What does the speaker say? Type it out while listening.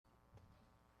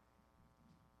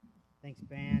Thanks,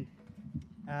 band.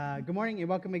 Good morning and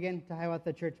welcome again to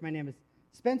Hiawatha Church. My name is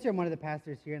Spencer. I'm one of the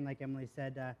pastors here, and like Emily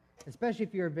said, especially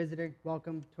if you're a visitor,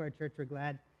 welcome to our church. We're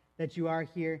glad that you are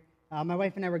here. My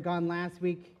wife and I were gone last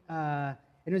week, and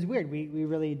it was weird. We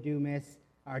really do miss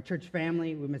our church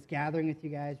family. We miss gathering with you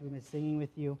guys. We miss singing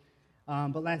with you.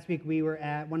 But last week we were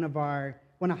at one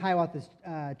of Hiawatha's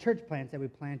church plants that we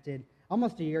planted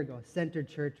almost a year ago, Center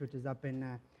Church, which is up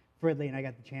in Fridley, and I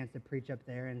got the chance to preach up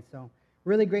there, and so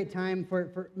really great time.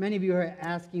 For many of you who are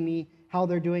asking me how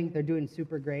they're doing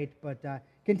super great, but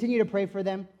continue to pray for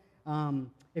them.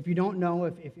 If you don't know,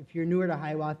 if you're newer to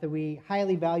Hiawatha, we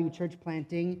highly value church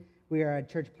planting. We are a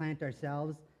church plant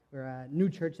ourselves. We're a new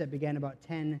church that began about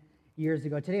 10 years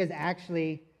ago. Today is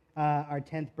actually our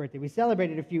 10th birthday. We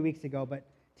celebrated a few weeks ago, but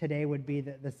today would be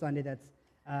the Sunday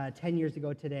that's 10 years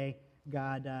ago today.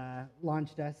 God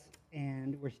launched us,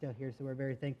 and we're still here, so we're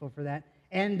very thankful for that,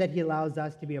 and that He allows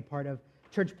us to be a part of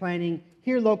church planting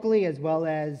here locally as well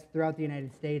as throughout the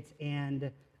United States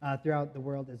and throughout the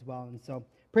world as well. And so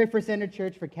pray for Center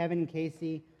Church, for Kevin and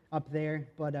Casey up there,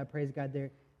 but praise God,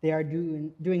 they are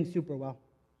doing super well.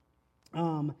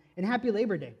 And happy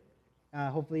Labor Day.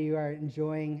 Hopefully you are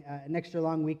enjoying an extra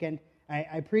long weekend.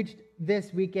 I preached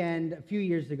this weekend a few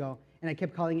years ago, and I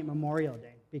kept calling it Memorial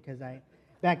Day because I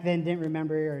back then didn't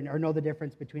remember or know the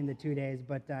difference between the 2 days.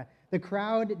 But the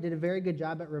crowd did a very good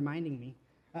job at reminding me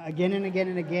again and again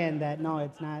and again that no,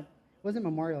 it wasn't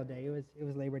Memorial Day, it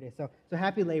was Labor Day. So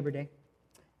happy Labor Day.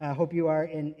 Hope you are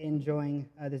enjoying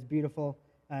this beautiful,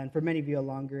 and for many of you, a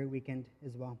longer weekend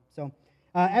as well. So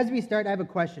as we start, I have a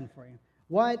question for you.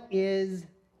 What is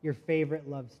your favorite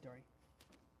love story?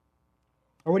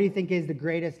 Or what do you think is the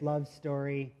greatest love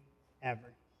story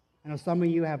ever? I know some of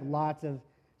you have lots of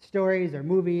stories or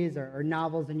movies or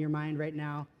novels in your mind right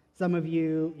now. Some of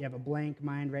you have a blank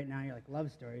mind right now. You're like,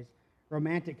 love stories.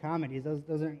 Romantic comedies,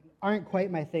 those aren't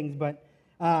quite my things, but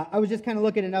I was just kind of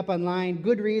looking it up online.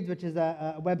 Goodreads, which is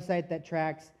a website that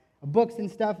tracks books and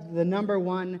stuff, the number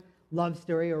one love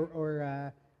story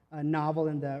or a novel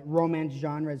in the romance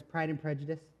genre is Pride and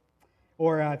Prejudice.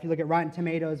 Or if you look at Rotten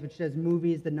Tomatoes, which does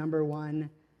movies, the number one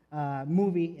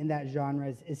movie in that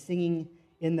genre is Singing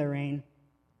in the Rain.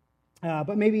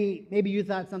 But maybe you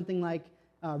thought something like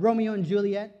Romeo and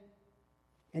Juliet.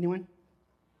 Anyone?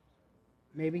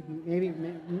 Maybe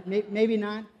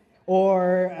not.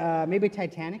 Or maybe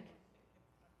Titanic,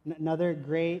 another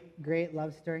great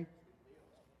love story.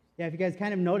 Yeah, if you guys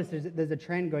kind of notice, there's a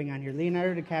trend going on here.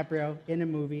 Leonardo DiCaprio in a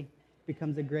movie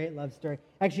becomes a great love story.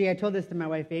 Actually, I told this to my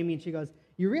wife, Amy, and she goes,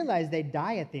 you realize they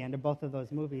die at the end of both of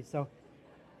those movies. So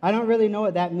I don't really know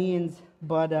what that means,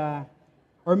 but,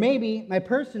 or maybe my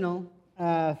personal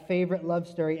favorite love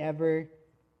story ever,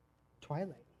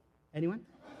 Twilight. Anyone?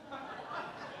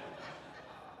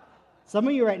 Some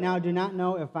of you right now do not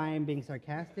know if I am being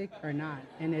sarcastic or not,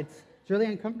 and it's really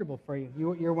uncomfortable for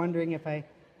you. You're wondering if I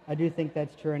do think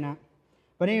that's true or not.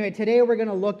 But anyway, today we're going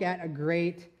to look at a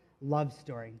great love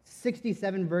story.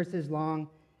 67 verses long,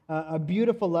 a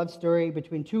beautiful love story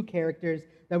between two characters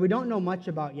that we don't know much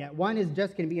about yet. One is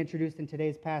just going to be introduced in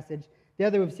today's passage. The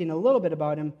other, we've seen a little bit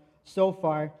about him so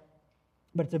far,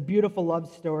 but it's a beautiful love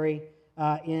story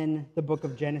in the book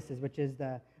of Genesis, which is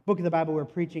the book of the Bible we're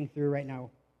preaching through right now.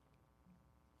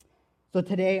 So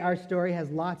today, our story has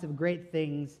lots of great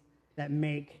things that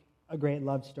make a great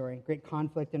love story, great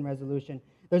conflict and resolution.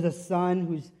 There's a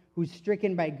son who's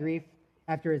stricken by grief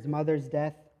after his mother's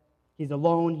death. He's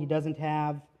alone. He doesn't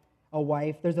have a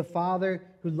wife. There's a father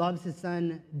who loves his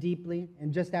son deeply,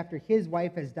 and just after his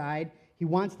wife has died, he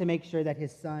wants to make sure that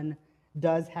his son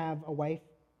does have a wife.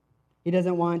 He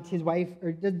doesn't want his wife,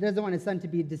 or doesn't want his son to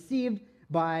be deceived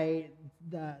by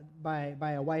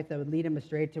a wife that would lead him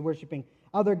astray to worshiping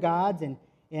other gods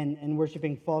and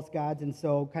worshiping false gods. And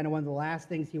so kind of one of the last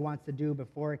things he wants to do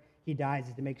before he dies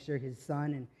is to make sure his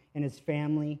son and his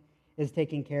family is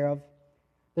taken care of.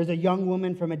 There's a young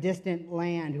woman from a distant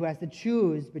land who has to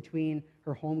choose between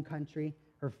her home country,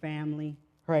 her family,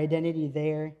 her identity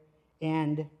there,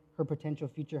 and her potential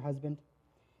future husband.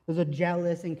 There's a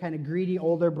jealous and kind of greedy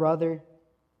older brother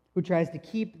who tries to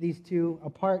keep these two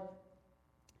apart.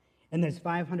 And there's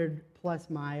 500 plus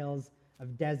miles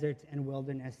of desert and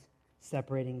wilderness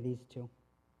separating these two.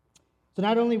 So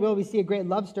not only will we see a great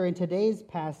love story in today's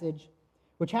passage,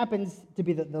 which happens to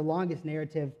be the longest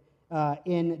narrative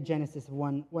in Genesis of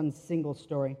one single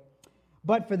story,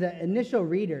 but for the initial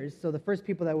readers, so the first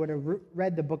people that would have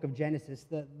read the book of Genesis,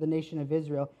 the nation of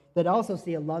Israel, that also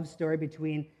see a love story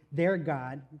between their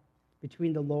God,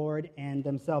 between the Lord and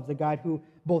themselves, the God who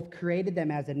both created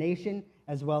them as a nation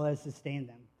as well as sustained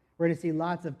them. We're going to see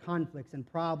lots of conflicts and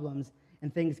problems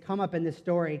and things come up in this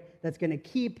story that's going to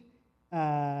keep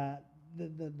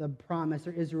the promise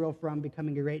or Israel from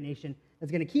becoming a great nation.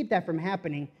 That's going to keep that from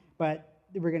happening, but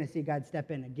we're going to see God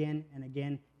step in again and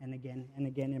again and again and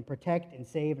again and protect and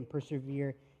save and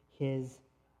persevere his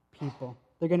people.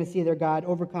 They're going to see their God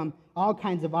overcome all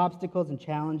kinds of obstacles and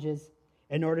challenges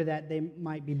in order that they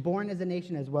might be born as a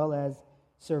nation as well as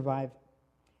survive.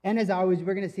 And as always,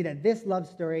 we're going to see that this love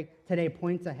story today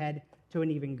points ahead to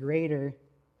an even greater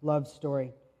love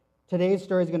story. Today's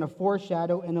story is going to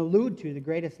foreshadow and allude to the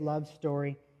greatest love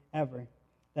story ever,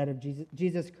 that of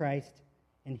Jesus Christ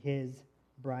and his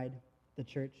bride, the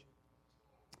church.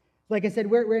 Like I said,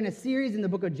 we're in a series in the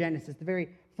book of Genesis, the very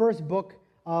first book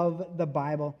of the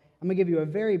Bible. I'm going to give you a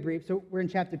very brief, so we're in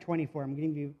chapter 24. I'm going to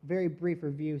give you a very brief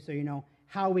review so you know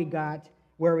how we got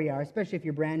where we are, especially if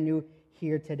you're brand new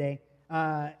here today.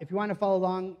 If you want to follow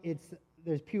along,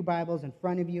 there's pew Bibles in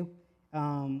front of you.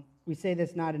 We say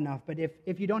this not enough, but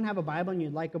if you don't have a Bible and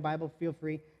you'd like a Bible, feel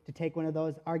free to take one of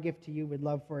those. Our gift to you, we'd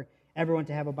love for everyone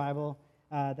to have a Bible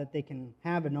that they can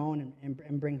have and own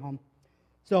and bring home.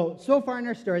 So far in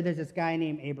our story, there's this guy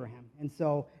named Abraham. And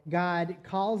so God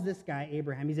calls this guy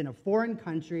Abraham. He's in a foreign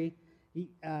country.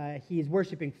 He's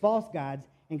worshiping false gods.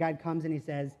 And God comes and he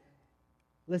says,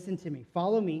 listen to me.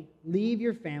 Follow me. Leave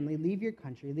your family. Leave your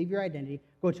country. Leave your identity.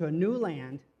 Go to a new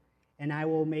land, and I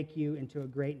will make you into a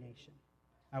great nation.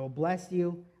 I will bless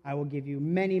you. I will give you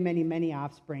many, many, many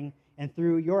offspring. And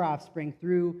through your offspring,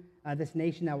 through this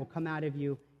nation that will come out of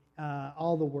you,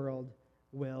 all the world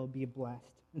will be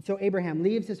blessed. And so Abraham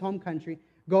leaves his home country,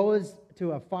 goes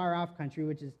to a far-off country,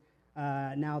 which is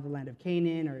now the land of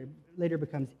Canaan, or later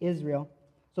becomes Israel.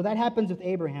 So that happens with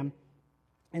Abraham.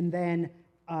 And then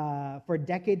for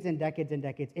decades and decades and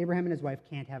decades, Abraham and his wife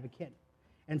can't have a kid.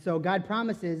 And so God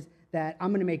promises that I'm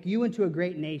going to make you into a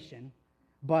great nation,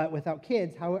 but without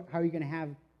kids, how are you going to have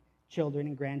children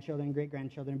and grandchildren and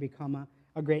great-grandchildren and become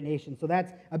a great nation? So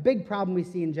that's a big problem we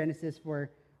see in Genesis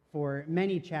for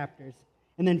many chapters.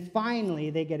 And then finally,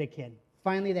 they get a kid.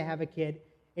 Finally, they have a kid,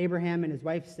 Abraham and his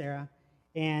wife Sarah,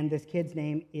 and this kid's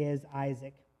name is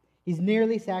Isaac. He's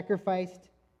nearly sacrificed,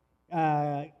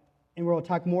 and we'll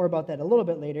talk more about that a little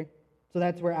bit later. So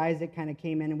that's where Isaac kind of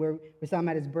came in, and where we saw him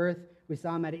at his birth. We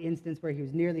saw him at an instance where he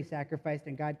was nearly sacrificed,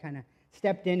 and God kind of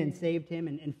stepped in and saved him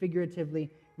and figuratively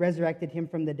resurrected him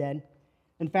from the dead.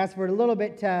 And fast forward a little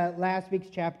bit to last week's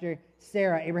chapter,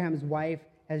 Sarah, Abraham's wife,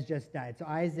 has just died. So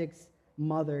Isaac's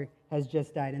mother has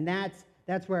just died. And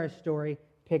that's where our story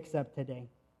picks up today.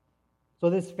 So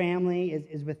this family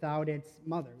is without its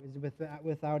mother, is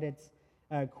without its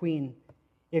queen,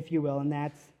 if you will, and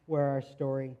that's where our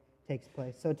story takes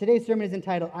place. So today's sermon is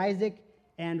entitled Isaac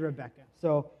and Rebekah.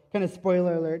 So kind of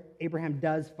spoiler alert, Abraham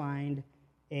does find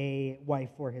a wife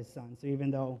for his son. So even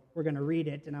though we're going to read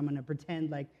it, and I'm going to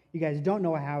pretend like you guys don't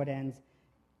know how it ends,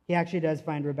 he actually does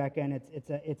find Rebekah, and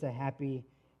it's a happy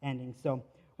ending. So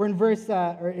we're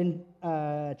in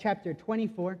chapter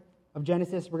 24 of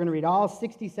Genesis. We're going to read all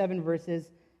 67 verses,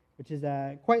 which is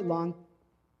quite long,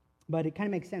 but it kind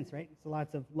of makes sense, right? So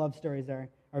lots of love stories are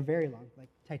very long, like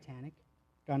Titanic,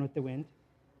 Gone with the Wind.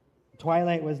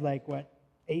 Twilight was like,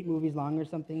 8 movies long or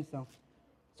something, so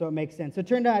it makes sense. So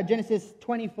turn to Genesis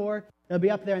 24. It'll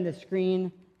be up there on the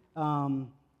screen,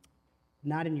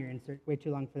 not in your insert, way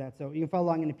too long for that. So you can follow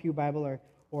along in the Pew Bible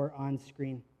or on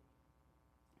screen.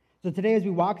 So today as we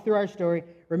walk through our story,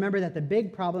 remember that the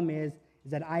big problem is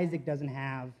that Isaac doesn't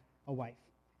have a wife.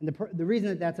 And the reason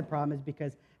that that's a problem is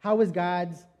because how was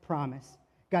God's promise,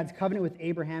 God's covenant with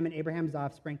Abraham and Abraham's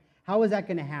offspring, how is that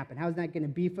going to happen? How is that going to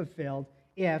be fulfilled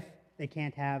if they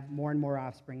can't have more and more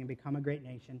offspring and become a great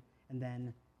nation and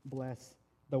then bless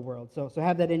the world? So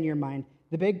have that in your mind.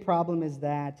 The big problem is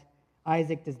that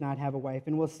Isaac does not have a wife.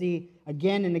 And we'll see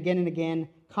again and again and again,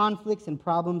 conflicts and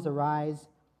problems arise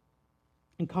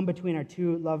and come between our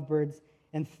two lovebirds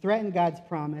and threaten God's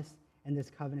promise and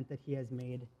this covenant that he has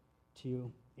made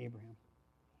to Abraham.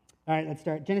 All right, let's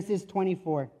start. Genesis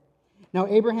 24. Now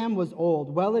Abraham was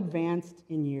old, well advanced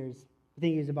in years. I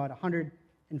think he was about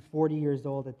 140 years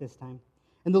old at this time.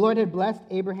 And the Lord had blessed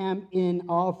Abraham in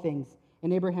all things.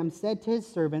 And Abraham said to his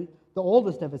servant, the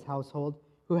oldest of his household,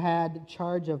 who had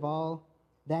charge of all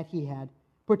that he had,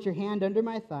 put your hand under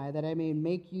my thigh, that I may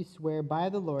make you swear by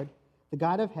the Lord, the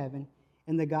God of heaven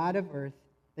and the God of earth,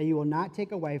 that you will not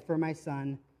take a wife for my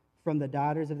son from the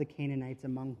daughters of the Canaanites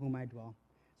among whom I dwell.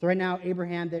 So right now,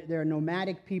 Abraham, they're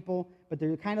nomadic people, but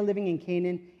they're kind of living in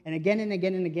Canaan. And again and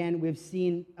again and again, we've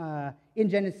seen in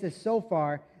Genesis so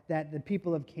far that the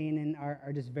people of Canaan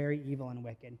are just very evil and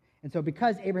wicked. And so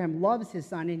because Abraham loves his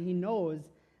son, and he knows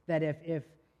that if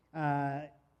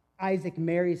Isaac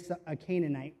marries a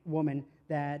Canaanite woman,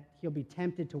 that he'll be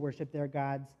tempted to worship their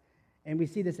gods And we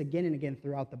see this again and again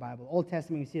throughout the Bible. Old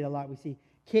Testament, we see it a lot. We see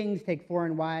kings take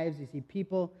foreign wives. We see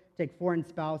people take foreign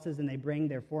spouses, and they bring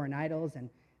their foreign idols, and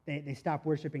they stop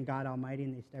worshiping God Almighty,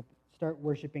 and they start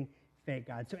worshiping fake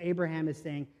gods. So Abraham is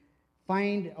saying,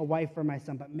 find a wife for my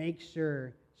son, but make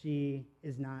sure she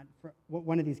is not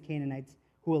one of these Canaanites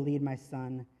who will lead my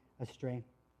son astray.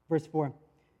 Verse 4,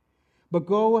 but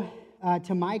go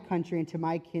to my country and to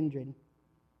my kindred,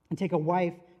 and take a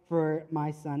wife for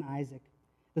my son Isaac.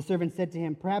 The servant said to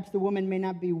him, perhaps the woman may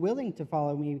not be willing to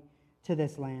follow me to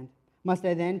this land. Must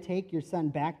I then take your son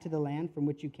back to the land from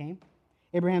which you came?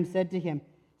 Abraham said to him,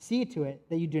 see to it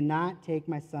that you do not take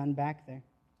my son back there.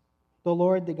 The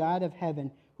Lord, the God of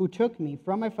heaven, who took me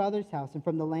from my father's house and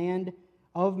from the land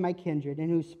of my kindred, and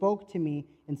who spoke to me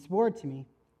and swore to me,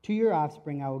 to your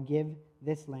offspring I will give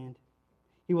this land.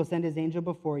 He will send his angel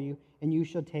before you, and you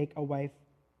shall take a wife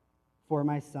for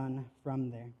my son from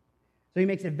there. So he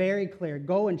makes it very clear,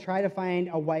 go and try to find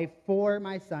a wife for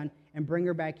my son and bring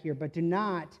her back here, but do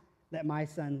not let my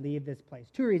son leave this place.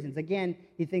 2 reasons. Again,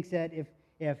 he thinks that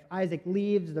if Isaac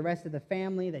leaves the rest of the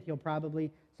family, that he'll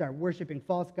probably start worshiping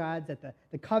false gods, that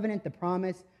the covenant, the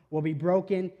promise, will be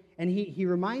broken. And he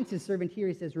reminds his servant here,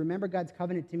 he says, remember God's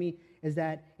covenant to me is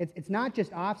that it's not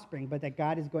just offspring, but that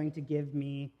God is going to give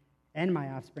me and my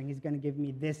offspring, he's going to give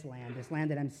me this land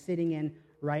that I'm sitting in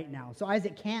right now. So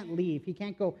Isaac can't leave. He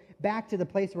can't go back to the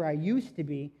place where I used to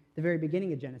be, the very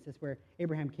beginning of Genesis, where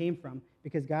Abraham came from,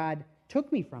 because God took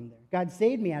me from there. God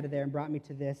saved me out of there and brought me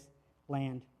to this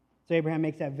land. So Abraham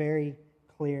makes that very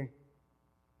clear.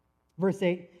 Verse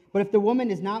 8, but if the woman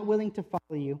is not willing to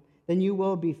follow you, then you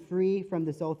will be free from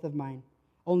this oath of mine.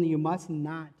 Only you must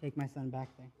not take my son back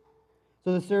there.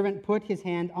 So the servant put his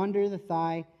hand under the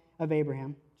thigh of Abraham,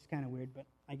 which is kind of weird, but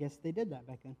I guess they did that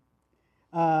back then,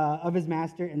 of his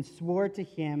master, and swore to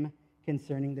him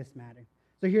concerning this matter.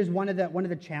 So here's one of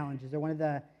the challenges, or one of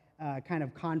the kind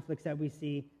of conflicts that we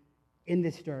see in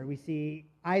this story. We see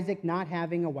Isaac not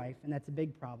having a wife, and that's a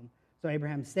big problem. So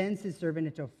Abraham sends his servant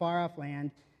into a far-off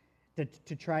land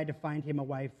to try to find him a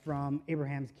wife from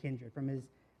Abraham's kindred,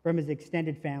 from his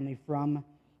extended family, from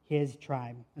his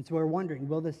tribe. And so we're wondering,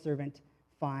 will the servant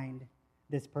find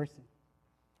this person?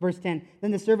 Verse 10,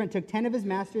 then the servant took 10 of his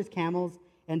master's camels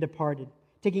and departed,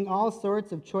 taking all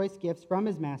sorts of choice gifts from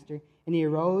his master, and he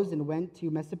arose and went to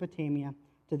Mesopotamia,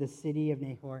 to the city of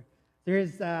Nahor.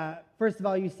 There's, first of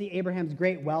all, you see Abraham's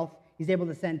great wealth. He's able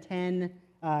to send 10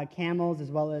 camels,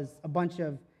 as well as a bunch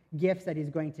of gifts that he's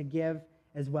going to give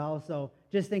as well. So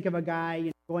just think of a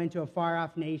guy going to a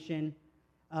far-off nation,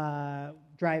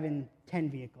 driving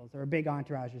 10 vehicles, or a big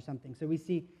entourage or something. So we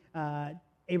see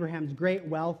Abraham's great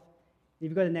wealth. If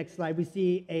you go to the next slide, we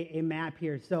see a map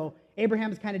here. So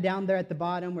Abraham's kind of down there at the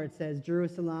bottom where it says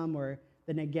Jerusalem or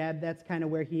the Negeb. That's kind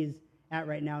of where he's at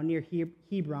right now, near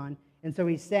Hebron. And so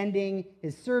he's sending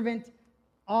his servant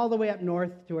all the way up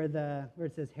north to where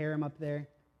it says Haram up there,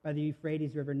 by the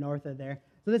Euphrates River, north of there.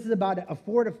 So this is about a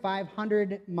 400 to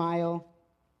 500 mile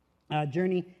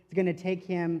journey. It's going to take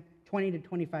him 20 to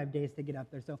 25 days to get up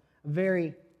there. So a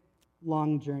very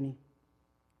long journey.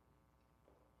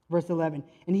 Verse 11,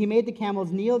 and he made the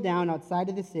camels kneel down outside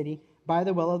of the city by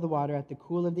the well of the water at the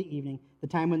cool of the evening, the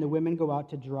time when the women go out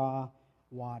to draw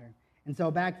water. And so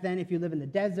back then, if you live in the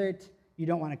desert, you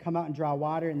don't want to come out and draw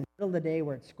water in the middle of the day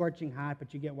where it's scorching hot,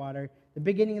 but you get water the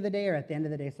beginning of the day or at the end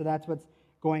of the day. So that's what's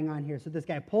going on here. So this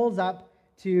guy pulls up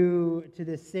to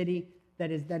this city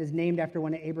that is named after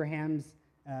one of Abraham's,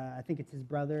 I think it's his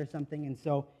brother or something. And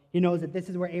so he knows that this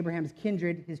is where Abraham's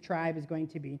kindred, his tribe, is going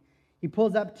to be. He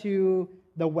pulls up to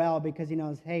the well because he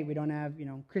knows, hey, we don't have,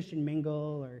 Christian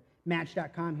Mingle or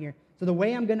Match.com here. So the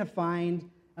way I'm going to find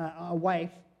a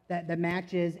wife that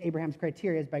matches Abraham's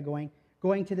criteria is by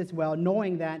going to this well,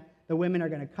 knowing that the women are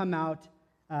going to come out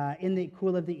in the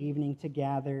cool of the evening to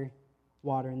gather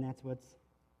water, and that's what's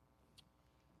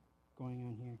going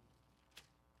on here.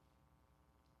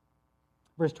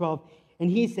 Verse 12,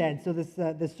 and he said, so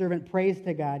this servant prays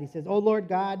to God. He says, O Lord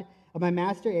God of my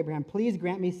master Abraham, please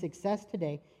grant me success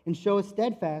today and show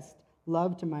steadfast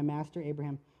love to my master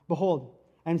Abraham. Behold,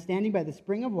 I am standing by the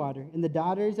spring of water, and the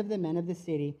daughters of the men of the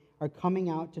city are coming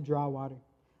out to draw water.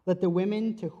 Let the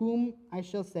women to whom I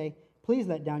shall say, please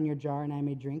let down your jar and I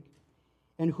may drink,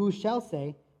 and who shall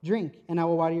say, drink, and I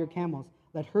will water your camels.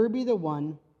 Let her be the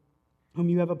one whom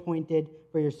you have appointed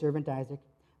for your servant Isaac.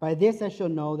 By this I shall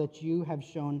know that you have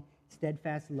shown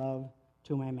steadfast love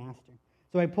to my master.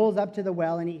 So he pulls up to the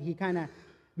well, and he kind of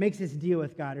makes this deal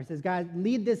with God, or says, God,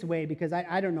 lead this way, because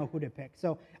I don't know who to pick.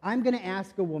 So I'm going to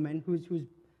ask a woman who's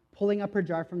pulling up her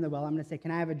jar from the well, I'm going to say,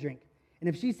 can I have a drink? And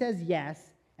if she says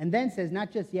yes, and then says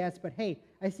not just yes, but hey,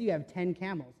 I see you have 10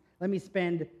 camels. Let me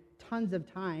spend tons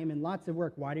of time and lots of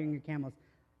work watering your camels.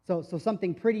 So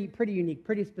something pretty unique,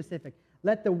 pretty specific.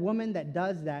 Let the woman that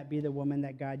does that be the woman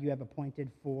that, God, you have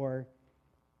appointed for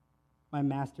my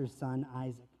master's son,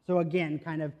 Isaac. So again,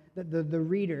 kind of the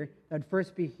reader that would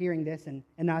first be hearing this,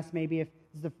 and us maybe if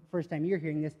this is the first time you're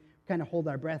hearing this, kind of hold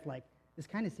our breath like, this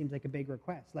kind of seems like a big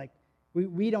request. Like,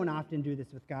 we don't often do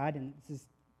this with God, and this is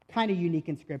kind of unique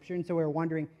in Scripture, and so we're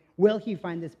wondering, will he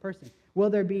find this person? Will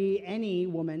there be any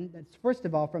woman that's, first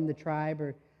of all, from the tribe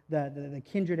or the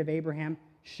kindred of Abraham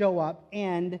show up,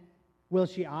 and will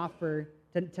she offer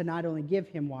to not only give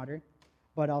him water,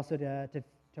 but also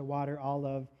to water all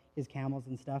of his camels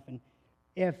and stuff? And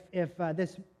if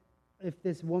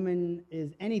this woman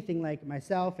is anything like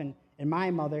myself and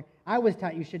my mother, I was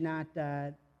taught you should not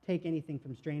take anything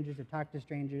from strangers or talk to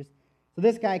strangers. So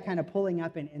this guy kind of pulling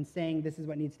up and saying this is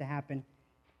what needs to happen,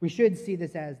 we should see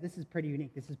this as, this is pretty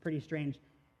unique, this is pretty strange.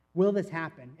 Will this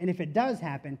happen? And if it does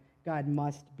happen, God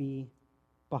must be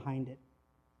behind it.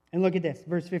 And look at this,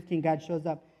 verse 15, God shows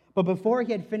up. But before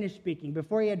he had finished speaking,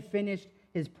 before he had finished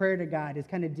his prayer to God, his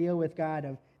kind of deal with God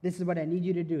of, this is what I need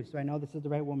you to do, so I know this is the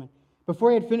right woman. Before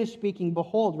he had finished speaking,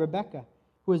 behold, Rebekah,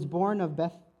 who was born of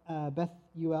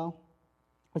Bethuel,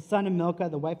 a son of Milcah,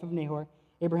 the wife of Nahor,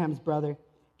 Abraham's brother,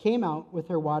 came out with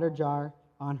her water jar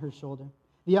on her shoulder.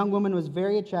 The young woman was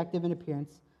very attractive in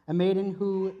appearance, a maiden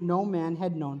who no man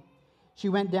had known. She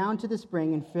went down to the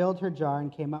spring and filled her jar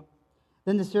and came up.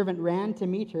 Then the servant ran to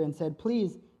meet her and said,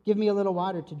 please give me a little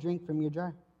water to drink from your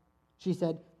jar. She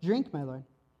said, drink, my lord.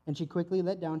 And she quickly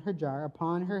let down her jar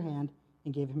upon her hand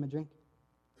and gave him a drink.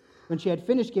 When she had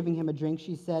finished giving him a drink,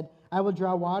 she said, I will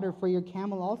draw water for your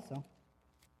camel also,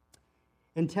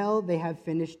 until they have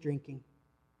finished drinking.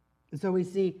 And so we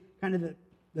see kind of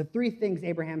the three things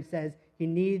Abraham says he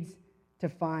needs to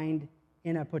find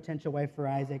in a potential wife for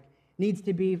Isaac. Needs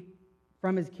to be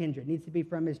from his kindred, needs to be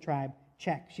from his tribe.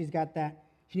 Check, she's got that.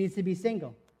 She needs to be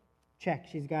single. Check,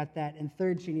 she's got that. And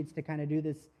third, she needs to kind of do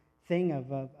this thing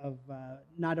of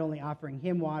not only offering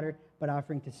him water, but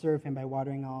offering to serve him by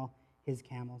watering all his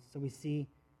camels. So we see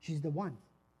she's the one.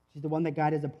 She's the one that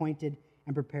God has appointed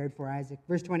and prepared for Isaac.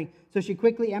 Verse 20, so she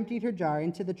quickly emptied her jar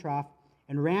into the trough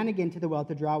and ran again to the well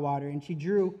to draw water, and she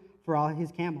drew for all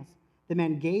his camels. The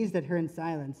man gazed at her in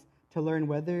silence to learn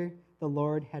whether the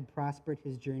Lord had prospered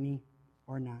his journey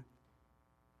or not.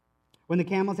 When the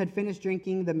camels had finished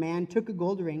drinking, the man took a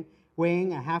gold ring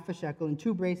weighing a half a shekel and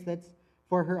 2 bracelets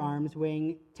for her arms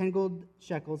weighing 10 gold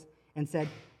shekels and said,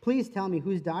 please tell me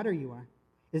whose daughter you are.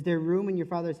 Is there room in your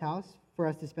father's house for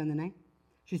us to spend the night?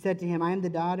 She said to him, I am the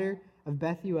daughter of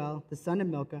Bethuel, the son of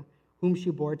Milcah, whom she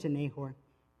bore to Nahor.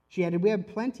 She added, we have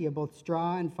plenty of both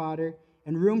straw and fodder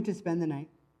and room to spend the night.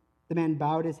 The man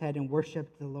bowed his head and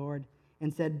worshipped the Lord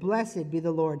and said, blessed be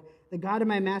the Lord, the God of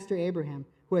my master Abraham,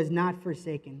 who has not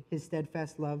forsaken his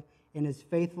steadfast love and his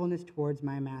faithfulness towards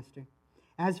my master.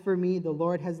 As for me, the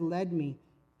Lord has led me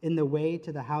in the way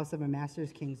to the house of my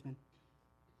master's kinsman.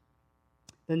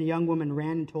 Then the young woman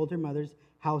ran and told her mother's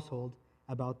household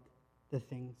about these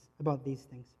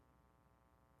things.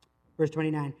 Verse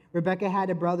 29, Rebekah had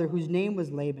a brother whose name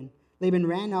was Laban. Laban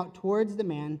ran out towards the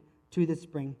man to the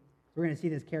spring. We're going to see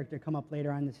this character come up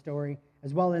later on in the story,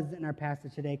 as well as in our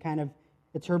passage today.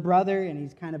 It's her brother, and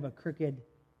he's kind of a crooked,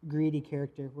 greedy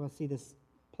character. We'll see this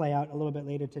play out a little bit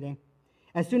later today.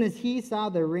 As soon as he saw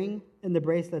the ring and the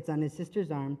bracelets on his sister's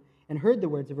arm and heard the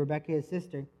words of Rebekah his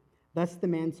sister, thus the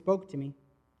man spoke to me.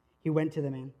 He went to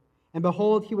the man, and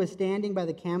behold, he was standing by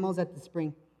the camels at the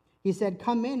spring. He said,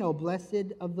 come in, O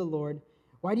blessed of the Lord.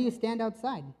 Why do you stand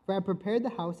outside? For I have prepared the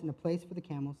house and a place for the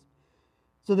camels.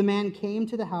 So the man came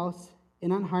to the house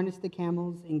and unharnessed the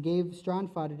camels and gave straw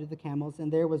and fodder to the camels,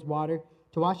 and there was water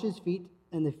to wash his feet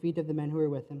and the feet of the men who were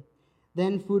with him.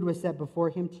 Then food was set before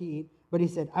him to eat, but he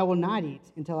said, I will not eat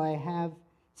until I have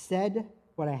said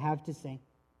what I have to say.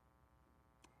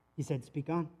 He said,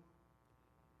 speak on.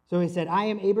 So he said, I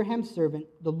am Abraham's servant.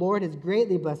 The Lord has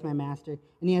greatly blessed my master,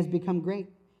 and he has become great.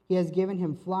 He has given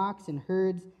him flocks and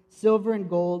herds, silver and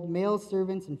gold, male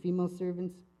servants and female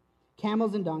servants,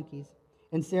 camels and donkeys.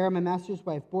 And Sarah, my master's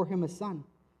wife, bore a son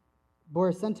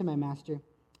to my master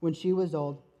when she was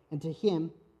old, and to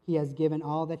him he has given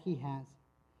all that he has.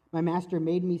 My master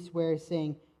made me swear,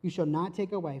 saying, you shall not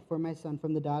take a wife for my son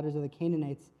from the daughters of the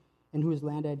Canaanites in whose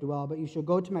land I dwell, but you shall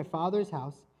go to my father's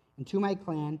house and to my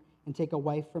clan and take a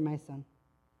wife for my son.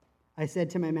 I said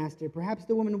to my master, perhaps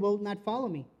the woman will not follow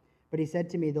me. But he said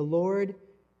to me, the Lord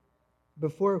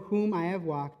before whom I have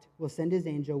walked will send his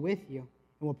angel with you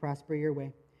and will prosper your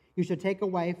way. You shall take a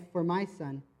wife for my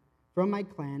son from my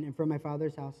clan and from my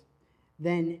father's house.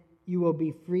 Then you will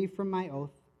be free from my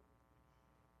oath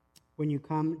when you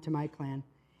come to my clan,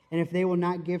 And if they will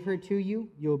not give her to you,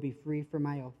 you will be free from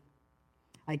my oath.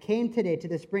 I came today to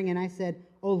the spring, and I said,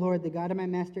 O Lord, the God of my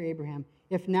master Abraham,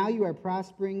 if now you are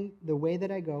prospering the way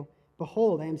that I go,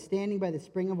 behold, I am standing by the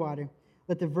spring of water.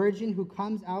 Let the virgin who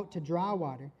comes out to draw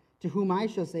water, to whom I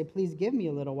shall say, please give me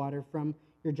a little water from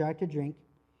your jar to drink,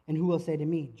 and who will say to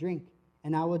me, drink,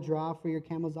 and I will draw for your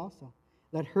camels also.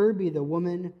 Let her be the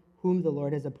woman whom the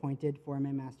Lord has appointed for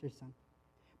my master's son.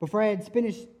 Before I had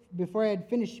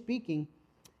finished speaking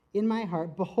in my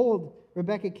heart, behold,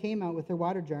 Rebekah came out with her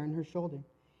water jar on her shoulder,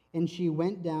 and she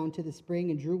went down to the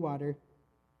spring and drew water.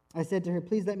 I said to her,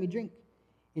 please let me drink.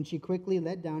 And she quickly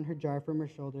let down her jar from her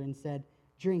shoulder and said,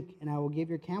 drink, and I will give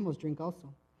your camels drink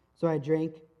also. So I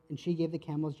drank, and she gave the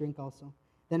camels drink also.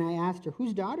 Then I asked her,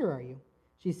 whose daughter are you?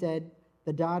 She said,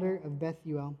 the daughter of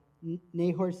Bethuel,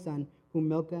 Nahor's son, whom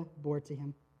Milcah bore to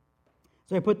him.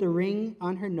 So I put the ring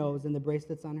on her nose and the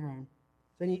bracelets on her arm.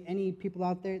 So any people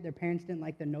out there, their parents didn't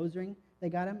like the nose ring they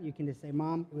got them, you can just say,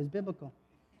 Mom, it was biblical.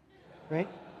 Right?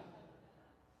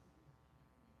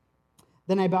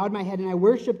 Then I bowed my head and I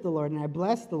worshiped the Lord, and I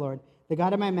blessed the Lord, the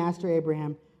God of my master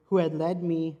Abraham, who had led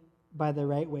me by the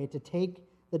right way to take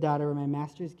the daughter of my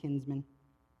master's kinsman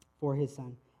for his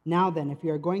son. Now then, if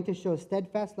you are going to show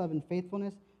steadfast love and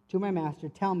faithfulness to my master,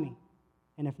 tell me.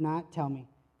 And if not, tell me,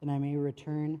 then I may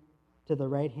return to the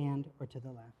right hand or to the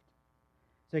left.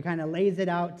 So he kind of lays it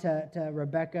out to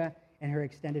Rebekah and her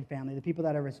extended family, the people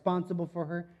that are responsible for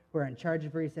her, who are in charge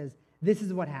of her. He says, this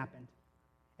is what happened.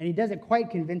 And he does it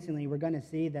quite convincingly. We're going to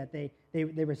see that they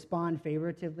respond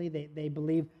favoritively. They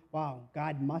believe, wow,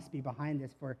 God must be behind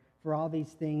this for all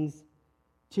these things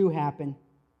to happen.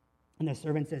 And the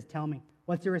servant says, tell me.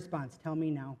 What's your response? Tell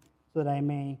me now, so that I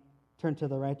may turn to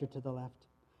the right or to the left.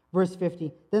 Verse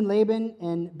 50, then Laban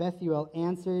and Bethuel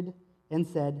answered and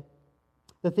said,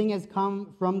 the thing has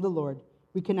come from the Lord.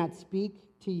 We cannot speak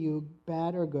to you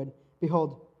bad or good.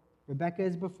 Behold, Rebekah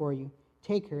is before you.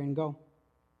 Take her and go,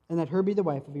 and let her be the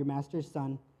wife of your master's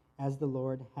son, as the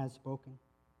Lord has spoken.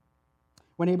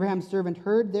 When Abraham's servant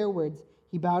heard their words,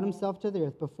 he bowed himself to the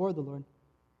earth before the Lord.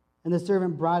 And the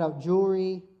servant brought out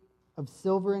jewelry of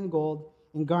silver and gold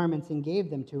and garments and gave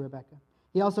them to Rebekah.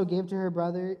 He also gave to her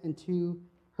brother and to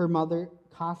her mother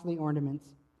costly ornaments.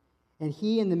 And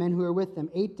he and the men who were with them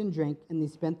ate and drank, and they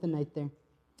spent the night there.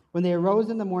 When they arose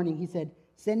in the morning, he said,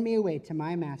 send me away to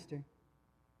my master.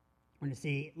 We're going to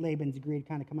see Laban's greed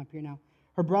kind of come up here now.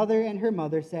 Her brother and her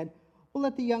mother said, well,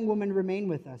 let the young woman remain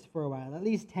with us for a while, at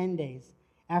least 10 days.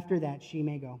 After that, she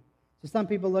may go. So some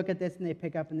people look at this and they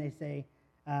pick up and they say,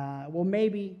 well,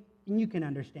 maybe, and you can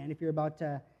understand, if you're about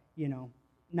to,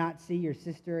 not see your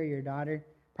sister or your daughter,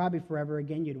 probably forever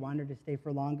again, you'd want her to stay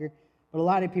for longer. But a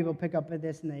lot of people pick up at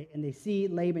this and they see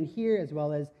Laban here as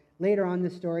well as later on in the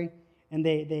story, and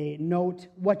they note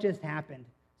what just happened.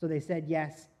 So they said,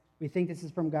 yes, we think this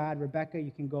is from God. Rebekah,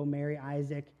 you can go marry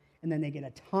Isaac. And then they get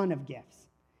a ton of gifts,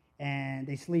 and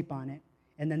they sleep on it.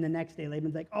 And then the next day,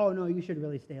 Laban's like, oh, no, you should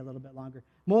really stay a little bit longer.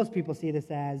 Most people see this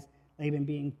as Laban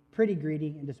being pretty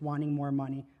greedy and just wanting more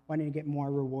money, wanting to get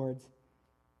more rewards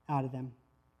out of them.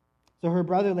 So her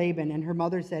brother Laban and her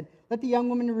mother said, let the young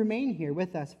woman remain here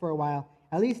with us for a while,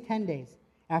 at least 10 days.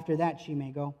 After that, she may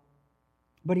go.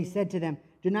 But he said to them,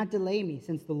 do not delay me,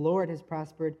 since the Lord has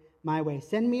prospered my way.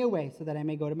 Send me away so that I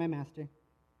may go to my master.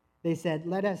 They said,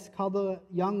 let us call the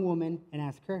young woman and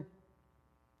ask her.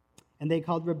 And they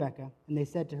called Rebekah, and they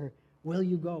said to her, will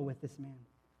you go with this man?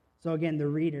 So again, the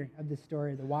reader of the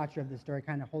story, the watcher of the story,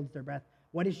 kind of holds their breath.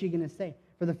 What is she going to say?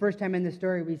 For the first time in the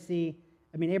story, we see,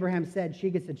 Abraham said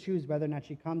she gets to choose whether or not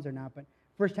she comes or not. But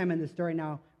first time in the story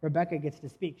now, Rebekah gets to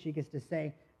speak. She gets to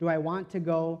say, do I want to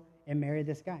go and marry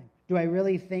this guy? Do I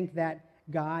really think that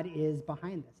God is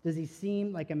behind this? Does he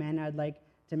seem like a man I'd like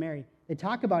to marry? They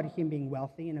talk about him being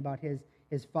wealthy and about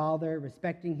his father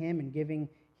respecting him and giving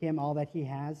him all that he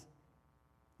has.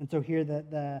 And so here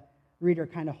the reader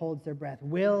kind of holds their breath.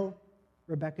 Will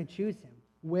Rebekah choose him?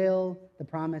 Will the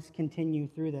promise continue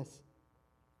through this?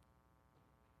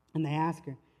 And they ask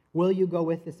her, will you go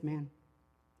with this man?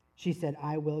 She said,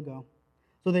 I will go.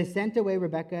 So they sent away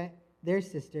Rebekah, their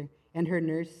sister, and her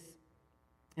nurse,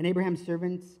 and Abraham's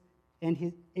servant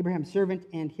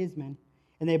and his men.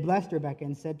 And they blessed Rebekah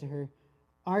and said to her,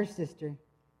 our sister,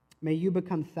 may you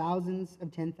become thousands of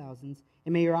 10,000s,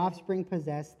 and may your offspring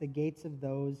possess the gates of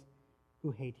those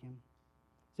who hate him.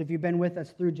 So if you've been with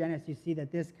us through Genesis, you see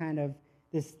that this kind of,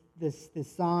 this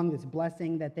song, this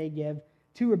blessing that they give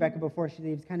to Rebekah before she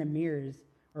leaves kind of mirrors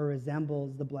or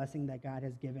resembles the blessing that God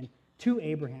has given to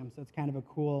Abraham. So it's kind of a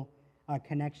cool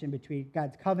connection between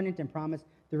God's covenant and promise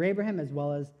through Abraham as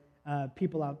well as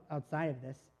people outside of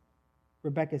this.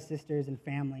 Rebekah's sisters and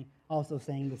family also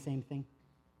saying the same thing.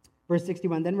 Verse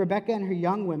 61, then Rebekah and her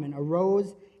young women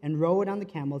arose and rode on the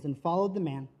camels and followed the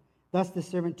man. Thus the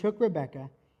servant took Rebekah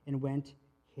and went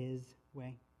his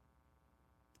way.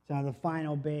 So now the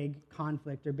final big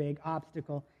conflict or big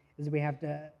obstacle is we have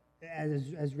to,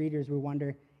 as readers, we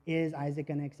wonder, is Isaac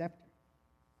going to accept her?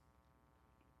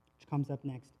 Which comes up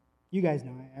next. You guys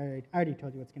know, I already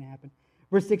told you what's going to happen.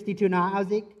 Verse 62, now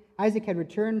Isaac had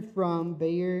returned from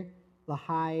Beer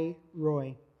Lahai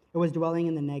Roi. It was dwelling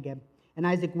in the Negeb. And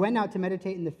Isaac went out to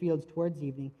meditate in the fields towards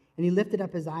evening, and he lifted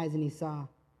up his eyes, and he saw,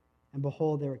 and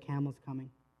behold, there were camels coming.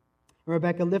 And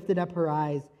Rebekah lifted up her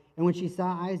eyes, and when she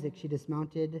saw Isaac, she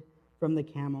dismounted from the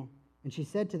camel. And she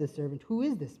said to the servant, who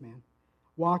is this man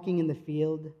walking in the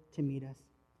field to meet us?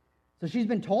 So she's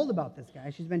been told about this guy.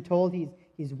 She's been told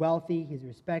he's wealthy, he's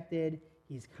respected,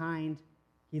 he's kind,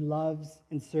 he loves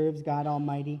and serves God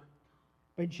Almighty.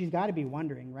 But she's got to be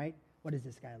wondering, right? What does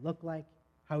this guy look like?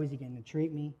 How is he going to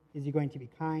treat me? Is he going to be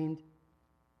kind?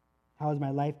 How is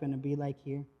my life going to be like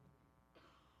here?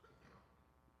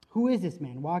 Who is this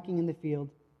man walking in the field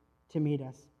to meet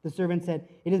us? The servant said,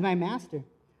 it is my master.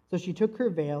 So she took her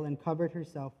veil and covered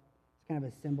herself. It's kind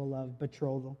of a symbol of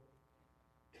betrothal.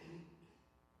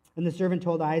 And the servant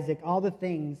told Isaac all the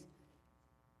things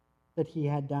that he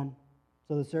had done.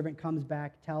 So the servant comes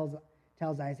back, tells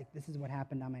Isaac, this is what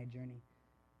happened on my journey.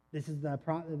 This is the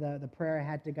prayer I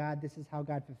had to God. This is how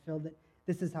God fulfilled it.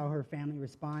 This is how her family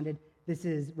responded. This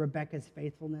is Rebekah's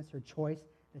faithfulness, her choice,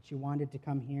 that she wanted to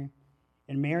come here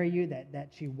and marry you, that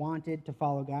she wanted to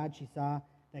follow God. She saw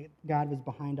that God was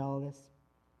behind all of this.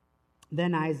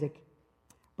 Then Isaac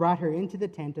brought her into the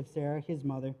tent of Sarah, his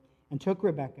mother, and took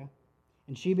Rebekah,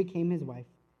 and she became his wife,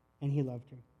 and he loved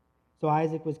her. So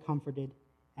Isaac was comforted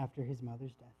after his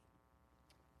mother's death.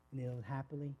 And they lived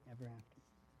happily ever after.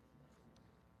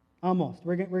 Almost.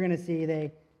 We're going to see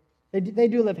they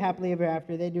do live happily ever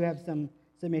after. They do have some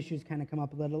issues kind of come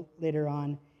up a little later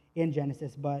on in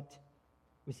Genesis, but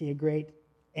we see a great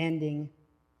ending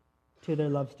to their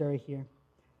love story here.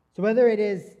 So whether it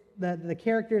is the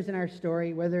characters in our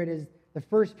story, whether it is the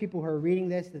first people who are reading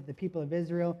this, the people of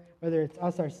Israel, whether it's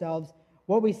us ourselves,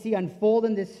 what we see unfold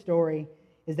in this story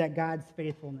is that God's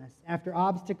faithfulness. After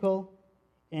obstacle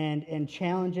and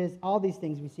challenges, all these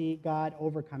things, we see God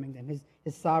overcoming them,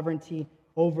 his sovereignty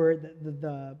over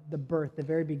the birth, the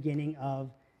very beginning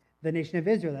of the nation of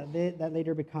Israel, that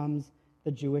later becomes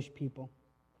the Jewish people.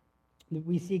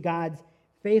 We see God's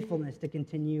faithfulness to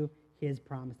continue his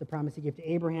promise, the promise he gave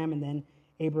to Abraham and then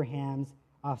Abraham's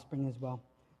offspring as well.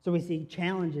 So we see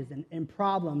challenges and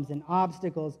problems and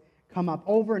obstacles come up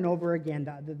over and over again.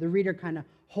 The reader kind of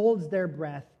holds their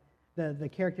breath. The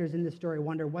characters in the story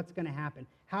wonder what's going to happen.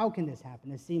 How can this happen?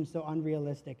 This seems so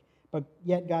unrealistic. But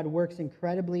yet God works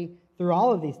incredibly through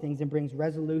all of these things and brings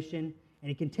resolution, and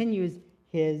he continues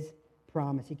his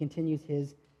promise. He continues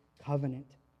his covenant.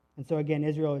 And so again,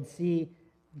 Israel would see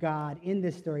God in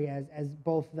this story as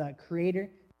both the creator,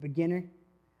 beginner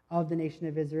of the nation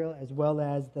of Israel, as well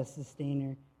as the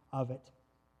sustainer of it.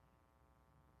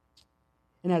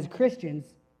 And as Christians,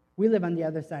 we live on the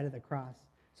other side of the cross.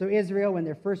 So Israel, when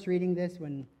they're first reading this,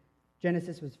 when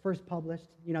Genesis was first published,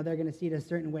 they're going to see it a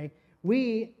certain way.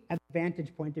 We have the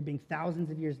vantage point of being thousands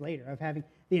of years later, of having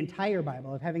the entire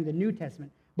Bible, of having the New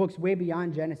Testament, books way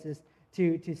beyond Genesis,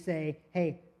 to say,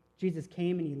 hey, Jesus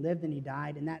came and he lived and he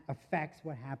died, and that affects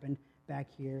what happened back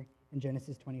here in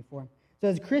Genesis 24. So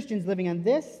as Christians living on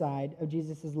this side of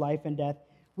Jesus' life and death,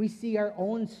 we see our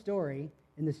own story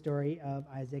in the story of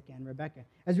Isaac and Rebekah.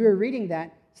 As we were reading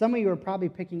that, some of you were probably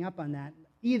picking up on that.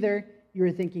 Either you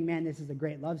were thinking, man, this is a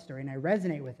great love story, and I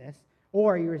resonate with this,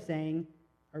 or you were saying,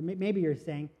 or maybe you're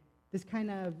saying, this kind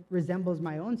of resembles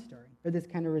my own story, or this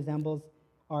kind of resembles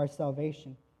our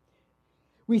salvation.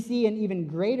 We see an even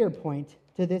greater point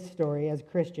to this story as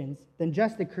Christians than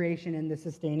just the creation and the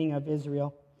sustaining of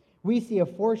Israel. We see a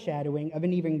foreshadowing of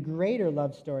an even greater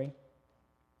love story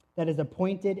that is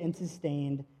appointed and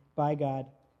sustained by God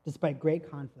despite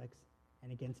great conflicts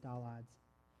and against all odds,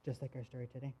 just like our story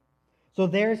today. So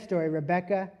their story,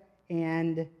 Rebekah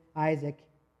and Isaac,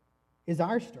 is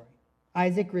our story.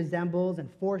 Isaac resembles and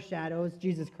foreshadows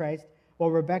Jesus Christ, while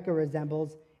Rebekah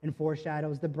resembles and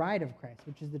foreshadows the bride of Christ,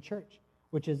 which is the church,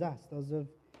 which is us, those of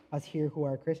us here who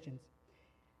are Christians.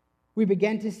 We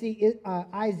begin to see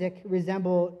Isaac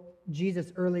resemble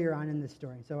Jesus earlier on in the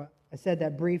story. So I said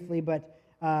that briefly, but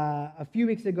a few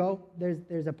weeks ago,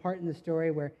 there's a part in the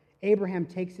story where Abraham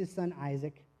takes his son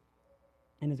Isaac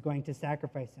and is going to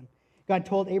sacrifice him. God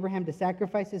told Abraham to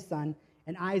sacrifice his son,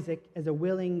 and Isaac, as a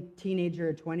willing teenager,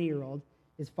 a 20-year-old,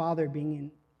 his father being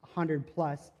in 100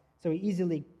 plus, so he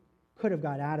easily could have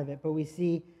got out of it. But we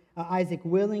see Isaac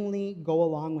willingly go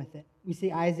along with it. We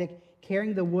see Isaac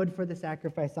carrying the wood for the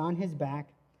sacrifice on his back,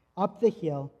 up the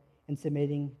hill, and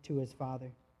submitting to his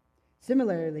father.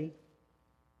 Similarly,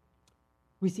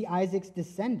 we see Isaac's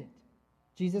descendant,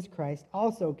 Jesus Christ,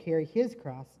 also carry his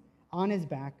cross on his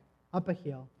back, up a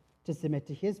hill, to submit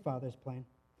to his father's plan.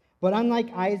 But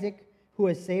unlike Isaac, who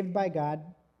was saved by God,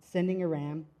 sending a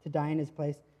ram to die in his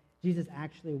place, Jesus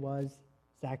actually was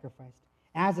sacrificed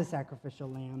as a sacrificial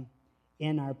lamb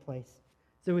in our place.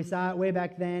 So we saw it way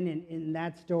back then in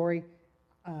that story,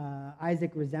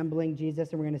 Isaac resembling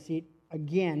Jesus, and we're going to see it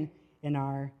again in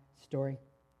our story.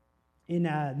 In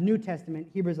New Testament,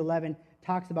 Hebrews 11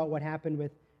 talks about what happened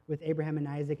with Abraham and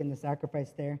Isaac and the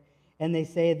sacrifice there. And they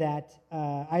say that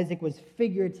Isaac was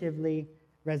figuratively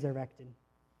resurrected.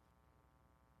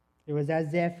 It was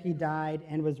as if he died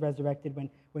and was resurrected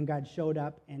when God showed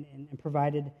up and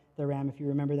provided the ram, if you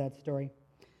remember that story.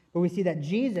 But we see that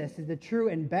Jesus is the true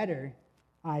and better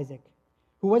Isaac,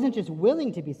 who wasn't just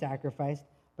willing to be sacrificed,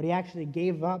 but he actually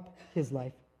gave up his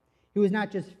life. He was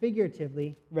not just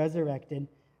figuratively resurrected,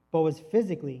 but was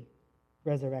physically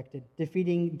resurrected,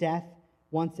 defeating death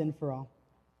once and for all.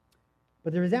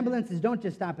 But the resemblances don't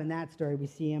just stop in that story. We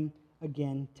see him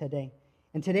again today.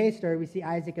 In today's story, we see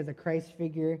Isaac as a Christ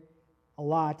figure a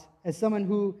lot, as someone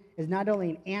who is not only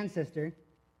an ancestor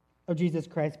of Jesus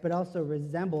Christ, but also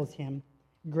resembles him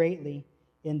greatly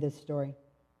in this story.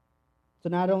 So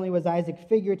not only was Isaac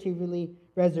figuratively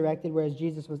resurrected, whereas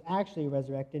Jesus was actually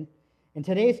resurrected, in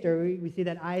today's story, we see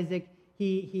that Isaac,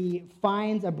 he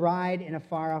finds a bride in a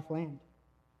far-off land.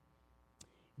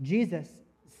 Jesus,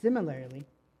 similarly,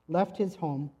 left his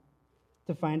home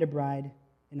to find a bride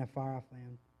in a far-off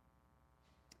land.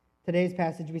 Today's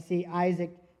passage, we see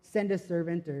Isaac send a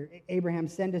servant, or Abraham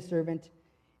send a servant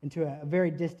into a very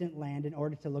distant land in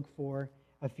order to look for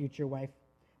a future wife.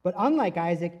 But unlike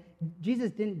Isaac,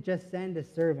 Jesus didn't just send a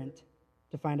servant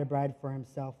to find a bride for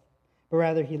himself, but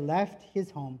rather he left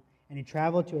his home and he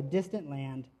traveled to a distant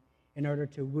land in order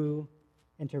to woo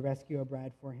and to rescue a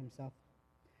bride for himself.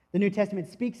 The New Testament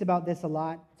speaks about this a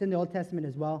lot. It's in the Old Testament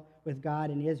as well with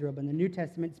God and Israel, but the New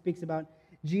Testament speaks about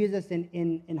Jesus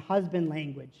in husband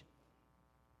language.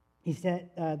 They say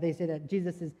that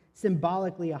Jesus is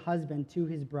symbolically a husband to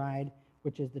his bride,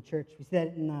 which is the church. We see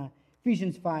that in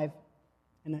Ephesians 5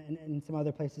 and some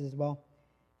other places as well.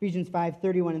 Ephesians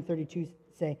 5:31 and 32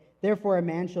 say, "Therefore a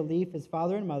man shall leave his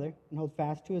father and mother and hold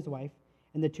fast to his wife,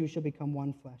 and the two shall become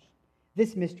one flesh."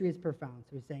 This mystery is profound.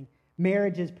 So he's saying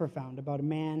marriage is profound, about a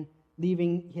man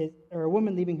a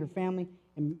woman leaving her family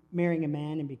and marrying a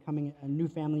man and becoming a new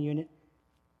family unit.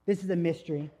 This is a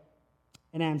mystery,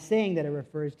 and I'm saying that it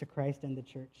refers to Christ and the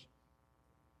church.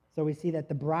 So we see that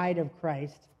the bride of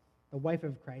Christ, the wife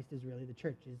of Christ, is really the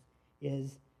church,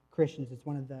 is Christians. It's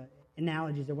one of the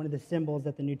analogies or one of the symbols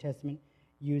that the New Testament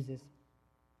uses.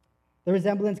 The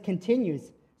resemblance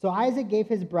continues. So Isaac gave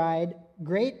his bride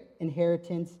great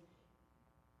inheritance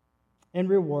and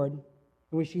reward,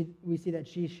 and we see that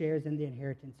she shares in the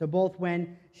inheritance. So both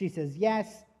when she says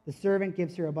yes, the servant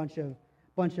gives her a bunch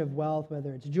of wealth,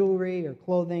 whether it's jewelry or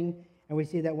clothing, and we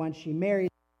see that once she marries,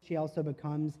 she also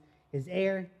becomes his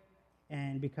heir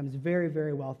and becomes very,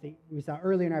 very wealthy. We saw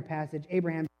earlier in our passage,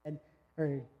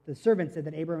 the servant said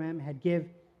that Abraham had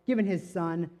given his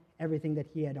son everything that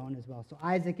he had owned as well. So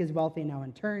Isaac is wealthy now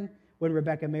in turn. When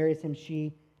Rebekah marries him,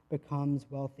 she becomes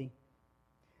wealthy.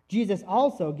 Jesus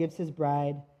also gives his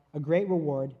bride a great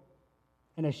reward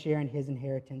and a share in his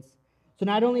inheritance. So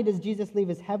not only does Jesus leave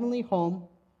his heavenly home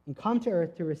and come to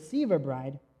earth to receive a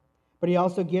bride, but he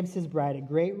also gives his bride a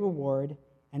great reward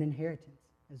and inheritance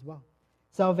as well.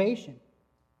 Salvation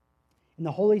and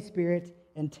the Holy Spirit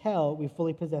until we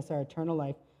fully possess our eternal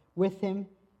life with him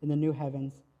in the new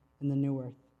heavens and the new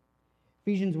earth.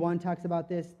 Ephesians 1 talks about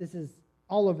this. This is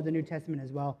all over the New Testament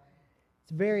as well.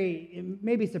 It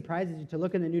maybe surprises you to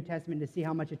look in the New Testament to see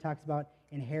how much it talks about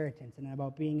inheritance and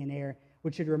about being an heir,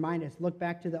 which should remind us, look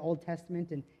back to the Old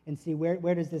Testament and see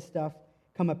where does this stuff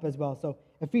come up as well. So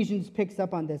Ephesians picks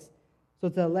up on this. So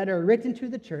it's a letter written to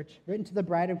the church, written to the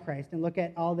bride of Christ, and look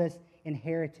at all this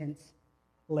inheritance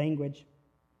language.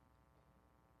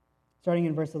 Starting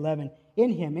in verse 11,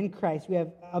 "In him, in Christ, we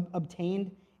have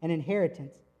obtained an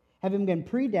inheritance, having been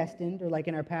predestined," or like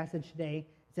in our passage today,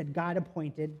 it said God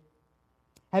appointed,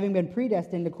 "having been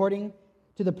predestined according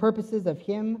to the purposes of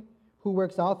him who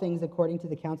works all things according to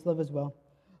the counsel of his will,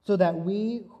 so that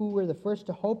we who were the first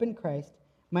to hope in Christ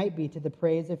might be to the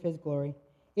praise of his glory.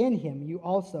 In him you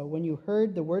also, when you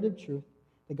heard the word of truth,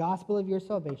 the gospel of your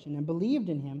salvation, and believed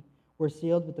in him, were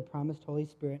sealed with the promised Holy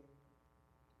Spirit,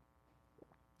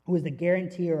 who is the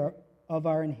guarantor of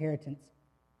our inheritance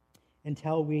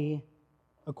until we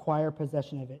acquire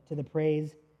possession of it to the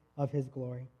praise of his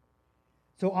glory.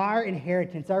 So our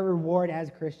inheritance, our reward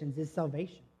as Christians is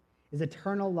salvation, is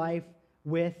eternal life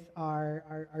with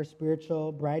our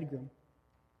spiritual bridegroom.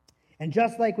 And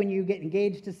just like when you get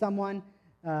engaged to someone,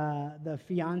 the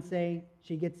fiance,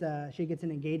 she gets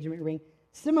an engagement ring.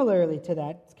 Similarly to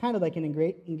that, it's kind of like an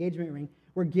engagement ring.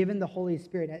 We're given the Holy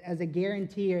Spirit as a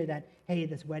guarantor that, hey,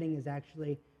 this wedding is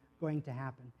actually going to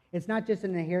happen. It's not just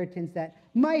an inheritance that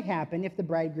might happen if the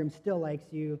bridegroom still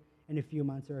likes you in a few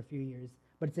months or a few years,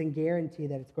 but it's a guarantee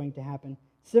that it's going to happen.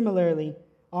 Similarly,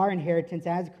 our inheritance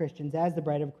as Christians, as the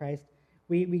bride of Christ,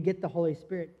 we get the Holy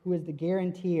Spirit, who is the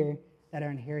guarantor that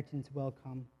our inheritance will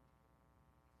come.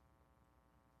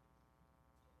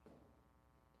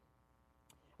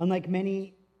 Unlike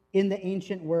many in the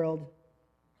ancient world,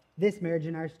 this marriage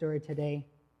in our story today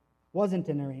wasn't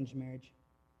an arranged marriage.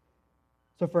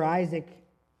 So for Isaac,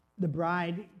 the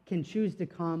bride can choose to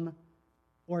come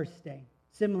or stay.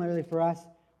 Similarly for us,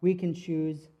 we can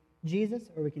choose Jesus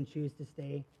or we can choose to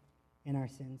stay in our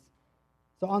sins.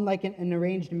 So unlike an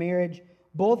arranged marriage,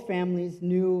 both families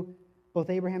knew, both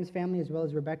Abraham's family as well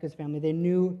as Rebekah's family, they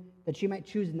knew that she might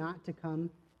choose not to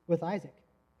come with Isaac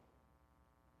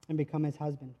and become his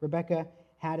husband. Rebekah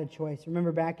had a choice.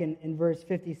 Remember back in verse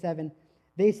 57,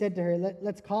 they said to her,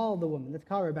 let's call the woman, let's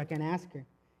call Rebekah and ask her.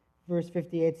 Verse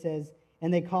 58 says,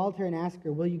 and they called her and asked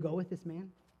her, will you go with this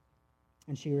man?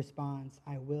 And she responds,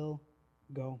 I will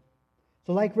go.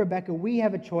 So like Rebekah, we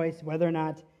have a choice whether or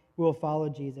not we will follow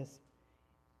Jesus.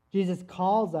 Jesus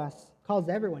calls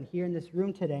everyone here in this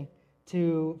room today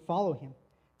to follow him,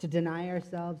 to deny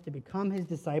ourselves, to become his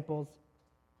disciples.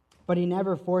 But he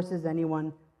never forces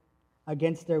anyone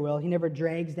against their will. He never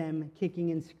drags them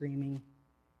kicking and screaming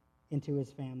into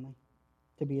his family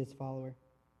to be his follower.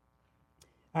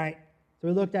 All right, so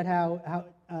we looked at how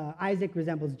Isaac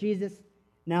resembles Jesus.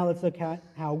 Now let's look at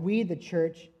how we, the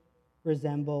church,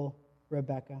 resemble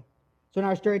Rebekah. So in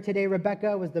our story today,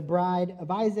 Rebekah was the bride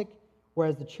of Isaac,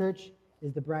 whereas the church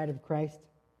is the bride of Christ.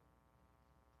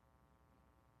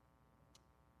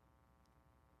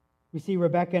 We see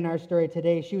Rebekah in our story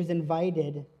today. She was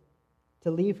invited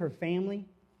to leave her family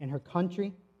and her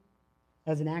country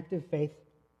as an act of faith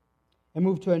and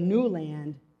move to a new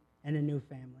land and a new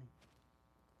family.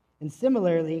 And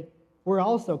similarly, we're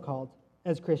also called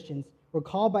as Christians. We're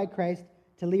called by Christ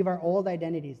to leave our old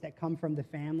identities that come from the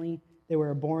family that we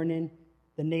were born in,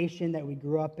 the nation that we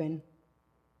grew up in.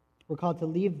 We're called to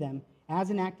leave them as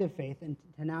an act of faith and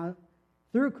to now,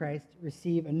 through Christ,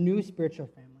 receive a new spiritual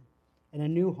family and a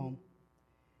new home.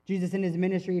 Jesus in his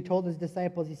ministry, he told his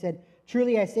disciples, he said,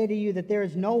 truly I say to you that there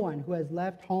is no one who has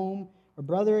left home or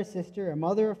brother or sister or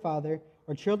mother or father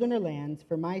or children or lands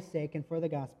for my sake and for the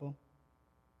gospel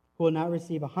who will not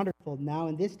receive 100-fold now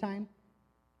in this time,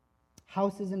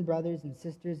 houses and brothers and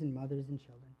sisters and mothers and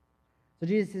children. So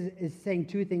Jesus is saying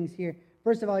two things here.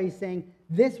 First of all, he's saying,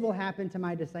 this will happen to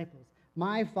my disciples.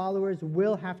 My followers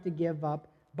will have to give up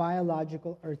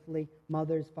biological, earthly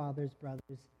mothers, fathers,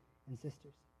 brothers, and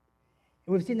sisters.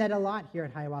 And we've seen that a lot here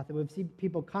at Hiawatha. We've seen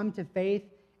people come to faith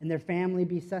and their family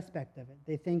be suspect of it.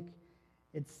 They think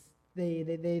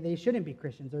they shouldn't be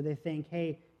Christians, or they think,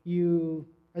 hey, or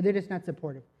they're just not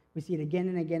supportive. We see it again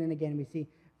and again and again. We see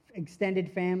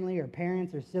extended family or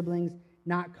parents or siblings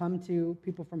not come to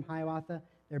people from Hiawatha,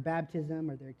 their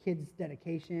baptism or their kids'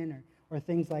 dedication or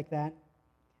things like that.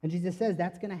 And Jesus says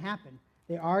that's going to happen.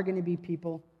 There are going to be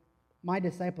people, my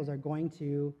disciples are going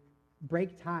to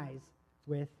break ties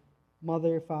with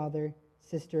mother, father,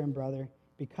 sister, and brother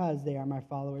because they are my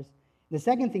followers. The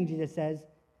second thing Jesus says,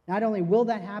 not only will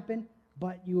that happen,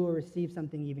 but you will receive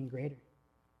something even greater.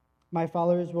 My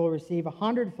followers will receive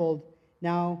 100-fold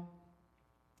now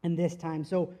in this time.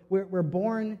 So we're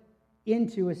born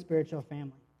into a spiritual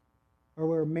family, or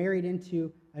we're married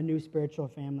into a new spiritual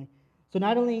family. So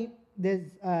not only does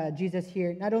Jesus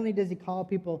here, not only does he call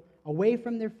people away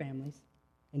from their families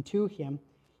and to him,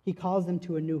 he calls them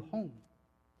to a new home,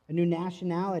 a new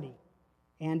nationality,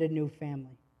 and a new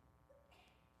family.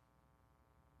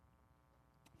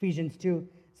 Ephesians 2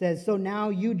 says, so now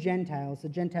you Gentiles, so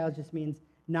Gentiles just means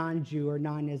non-Jew or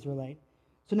non-Israelite.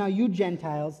 So now you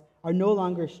Gentiles are no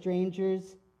longer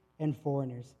strangers and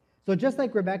foreigners. So just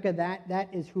like Rebekah, that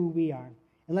is who we are.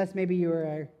 Unless maybe you're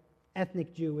an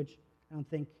ethnic Jew, which I don't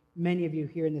think many of you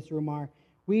here in this room are.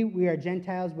 We are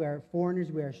Gentiles, we are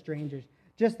foreigners, we are strangers.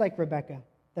 Just like Rebekah.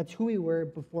 That's who we were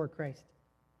before Christ.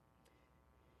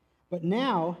 But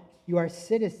now you are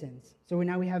citizens. So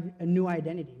now we have a new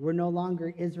identity. We're no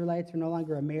longer Israelites, we're no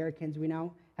longer Americans. We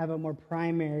now have a more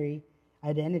primary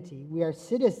identity. We are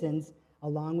citizens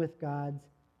along with God's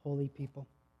holy people.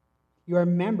 you are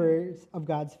members of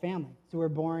God's family. So we're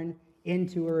born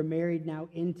into, or we're married now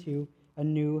into, a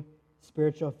new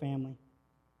spiritual family.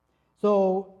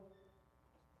 So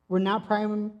we're not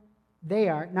they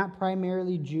are not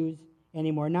primarily Jews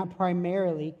anymore, not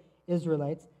primarily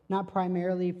Israelites, not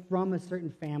primarily from a certain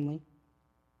family,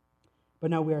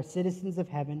 but now we are citizens of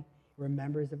heaven. We're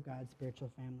members of God's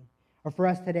spiritual family. Or for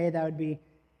us today, that would be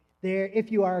there.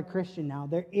 If you are a Christian now,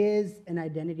 there is an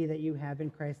identity that you have in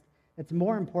Christ that's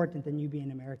more important than you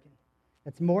being American.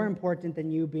 That's more important than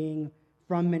you being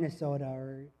from Minnesota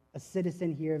or a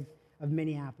citizen here of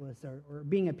Minneapolis or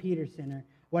being a Peterson or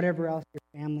whatever else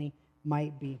your family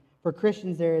might be. For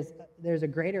Christians, there's a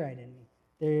greater identity.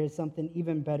 There is something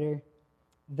even better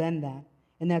than that,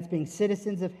 and that's being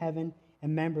citizens of heaven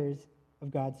and members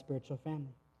of God's spiritual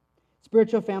family.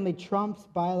 Spiritual family trumps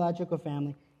biological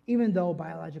family, even though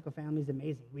biological family is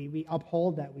amazing. We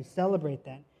uphold that. We celebrate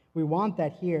that. We want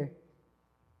that here.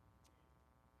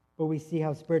 But we see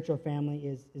how spiritual family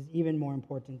is even more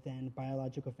important than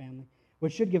biological family,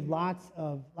 which should give lots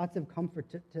of comfort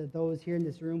to those here in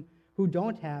this room who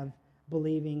don't have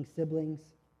believing siblings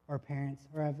or parents,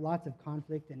 or have lots of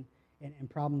conflict and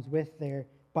problems with their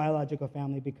biological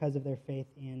family because of their faith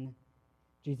in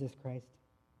Jesus Christ.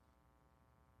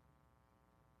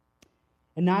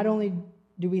 And not only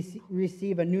do we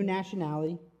receive a new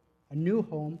nationality, a new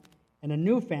home, and a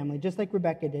new family, just like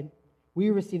Rebecca did, we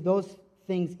receive those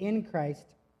things in Christ.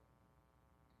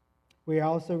 We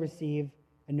also receive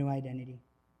a new identity.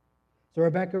 So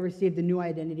Rebecca received a new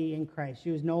identity in Christ.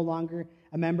 She was no longer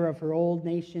a member of her old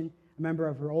nation, a member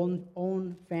of her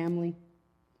own family,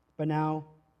 but now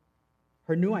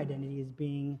her new identity is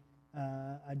being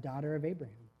a daughter of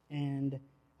Abraham and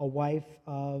a wife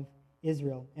of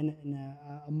Israel and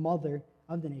a mother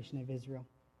of the nation of Israel.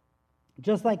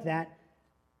 Just like that,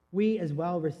 we as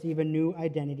well receive a new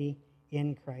identity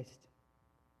in Christ.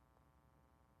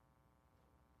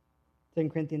 2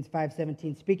 Corinthians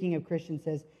 5:17, speaking of Christians,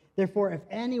 says, therefore, if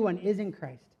anyone is in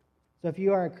Christ, so if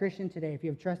you are a Christian today, if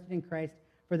you have trusted in Christ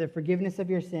for the forgiveness of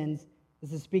your sins,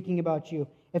 this is speaking about you.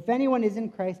 If anyone is in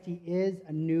Christ, he is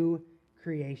a new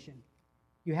creation.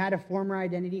 You had a former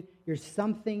identity. You're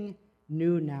something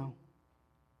new now.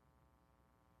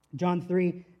 John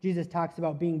 3, Jesus talks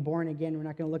about being born again. We're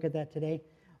not going to look at that today.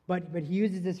 But he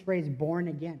uses this phrase, born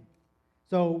again.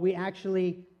 So we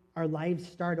actually, our lives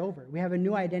start over. We have a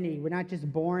new identity. We're not just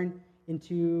born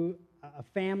into a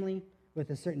family with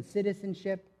a certain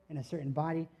citizenship and a certain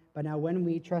body, but now when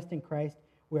we trust in Christ,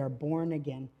 we are born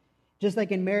again. Just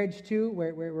like in marriage too,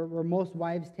 where most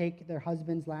wives take their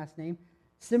husband's last name,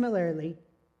 similarly,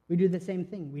 we do the same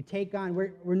thing. We take on,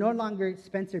 we're no longer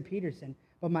Spencer Peterson,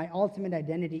 but my ultimate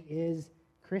identity is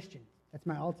Christian. That's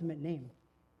my ultimate name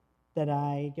that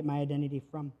I get my identity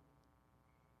from.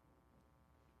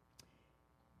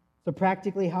 So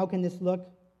practically, how can this look?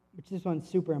 Which this one's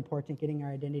super important, getting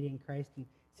our identity in Christ and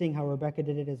seeing how Rebecca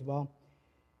did it as well.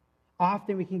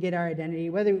 Often we can get our identity,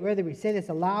 whether we say this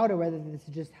aloud or whether this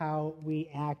is just how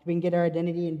we act, we can get our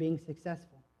identity in being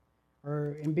successful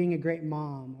or in being a great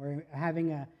mom or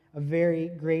having a very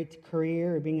great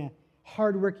career or being a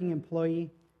hardworking employee,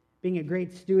 being a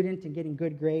great student and getting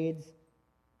good grades,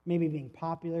 maybe being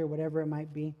popular, whatever it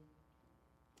might be.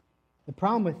 The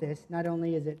problem with this, not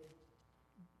only is it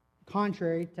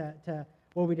contrary to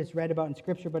what we just read about in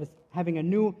Scripture, but it's having a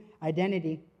new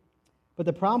identity. But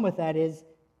the problem with that is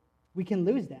we can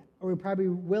lose that, or we probably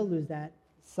will lose that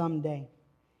someday.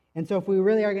 And so if we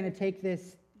really are going to take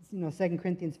this, 2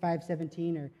 Corinthians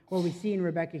 5:17, or what we see in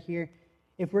Rebecca here,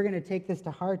 if we're going to take this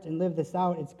to heart and live this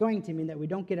out, it's going to mean that we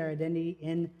don't get our identity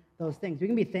in those things. We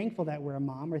can be thankful that we're a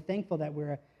mom, or thankful that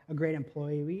we're a great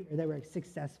employee, or that we're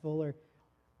successful, or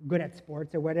good at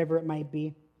sports, or whatever it might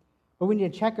be. But we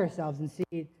need to check ourselves and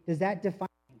see, does that define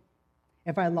me?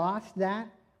 If I lost that,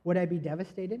 would I be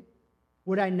devastated?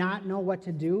 Would I not know what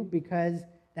to do? Because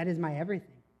that is my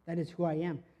everything. That is who I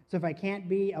am. So if I can't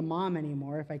be a mom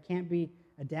anymore, if I can't be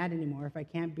a dad anymore, if I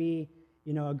can't be,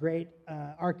 a great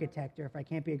architect, or if I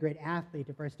can't be a great athlete,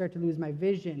 if I start to lose my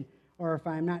vision, or if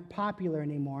I'm not popular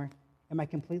anymore, am I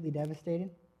completely devastated?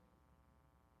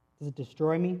 Does it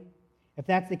destroy me? If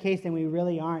that's the case, then we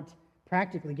really aren't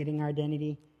practically getting our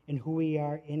identity in who we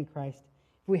are in Christ.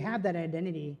 If we have that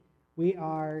identity, we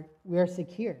are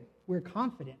secure. We're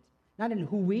confident, not in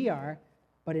who we are,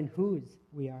 but in whose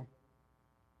we are.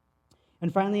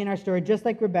 And finally, in our story, just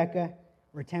like Rebecca,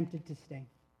 we're tempted to stay.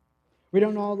 We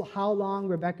don't know how long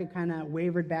Rebecca kind of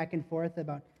wavered back and forth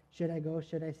about, should I go,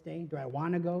 should I stay? Do I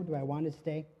want to go? Do I want to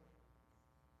stay?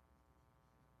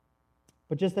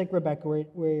 But just like Rebecca,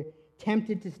 we're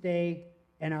tempted to stay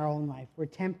in our own life. We're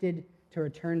tempted to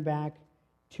return back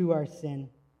to our sin,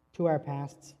 to our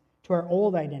pasts, to our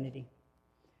old identity.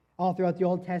 All throughout the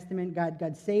Old Testament,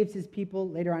 God saves his people.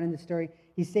 Later on in the story,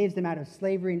 he saves them out of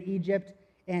slavery in Egypt.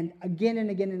 And again and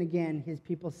again and again, his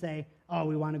people say, oh,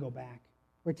 we want to go back.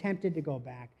 We're tempted to go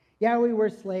back. Yeah, we were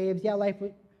slaves. Yeah, life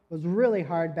was really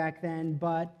hard back then,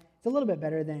 but it's a little bit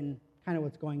better than kind of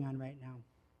what's going on right now.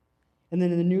 And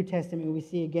then in the New Testament, we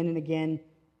see again and again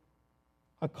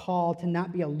a call to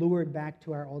not be allured back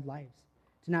to our old lives,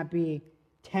 to not be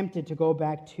tempted to go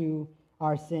back to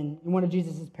our sin. In one of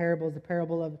Jesus' parables, the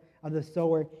parable of the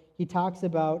sower, he talks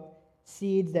about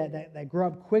seeds that grow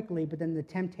up quickly, but then the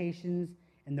temptations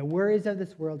and the worries of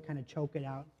this world kind of choke it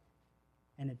out,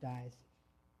 and it dies.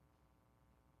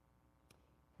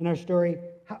 In our story,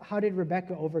 how did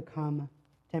Rebekah overcome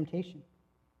temptation?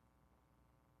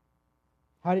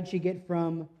 How did she get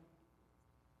from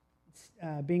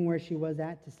being where she was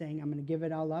at to saying, I'm going to give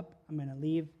it all up, I'm going to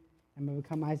leave, I'm going to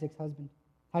become Isaac's husband?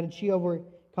 How did she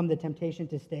overcome the temptation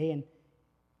to stay and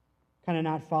kind of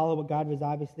not follow what God was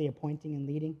obviously appointing and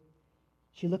leading?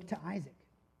 She looked to Isaac.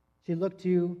 She looked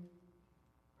to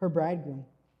her bridegroom.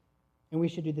 And we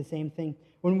should do the same thing.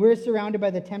 When we're surrounded by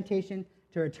the temptation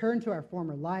to return to our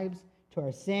former lives, to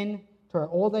our sin, to our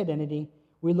old identity,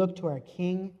 we look to our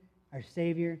King, our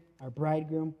Savior, our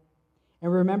bridegroom.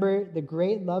 And remember the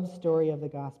great love story of the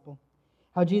gospel.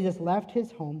 How Jesus left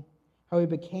his home, how he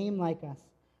became like us,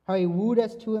 how he wooed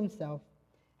us to himself,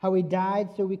 how he died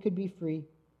so we could be free,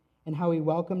 and how he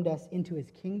welcomed us into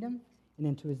his kingdom and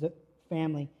into his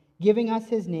family, giving us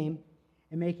his name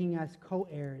and making us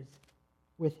co-heirs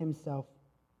with himself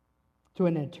to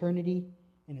an eternity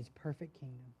in his perfect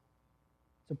kingdom.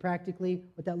 So practically,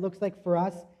 what that looks like for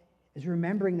us is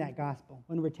remembering that gospel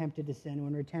when we're tempted to sin,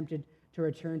 when we're tempted to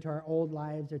return to our old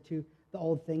lives or to the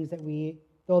old things the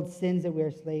old sins that we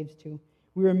are slaves to.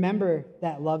 We remember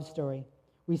that love story.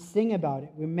 We sing about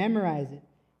it. We memorize it.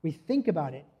 We think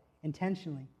about it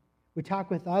intentionally. We talk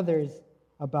with others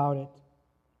about it.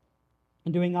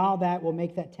 And doing all that will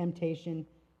make that temptation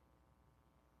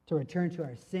to return to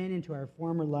our sin and to our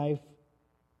former life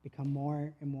become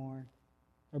more and more,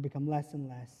 or become less and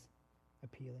less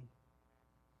appealing.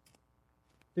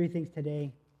 3 things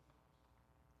today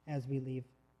as we leave.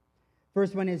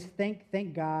 First one is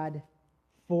thank God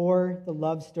for the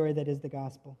love story that is the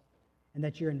gospel and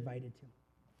that you're invited to.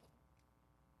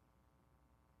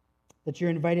 That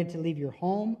you're invited to leave your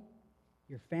home,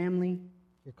 your family,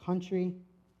 your country,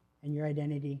 and your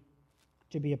identity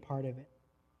to be a part of it.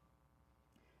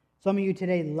 Some of you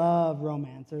today love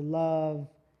romance or love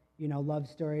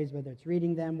stories, whether it's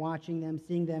reading them, watching them,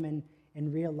 seeing them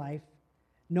in real life.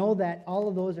 Know that all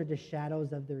of those are just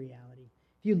shadows of the reality.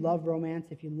 If you love romance,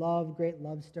 if you love great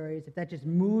love stories, if that just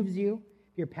moves you,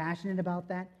 if you're passionate about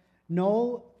that,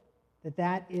 know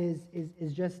that is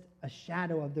just a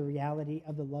shadow of the reality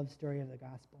of the love story of the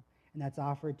gospel, and that's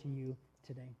offered to you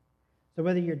today. So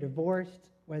whether you're divorced,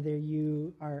 whether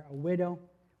you are a widow,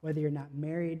 whether you're not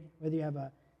married, whether you have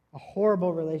a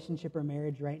horrible relationship or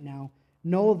marriage right now,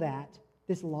 know that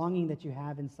this longing that you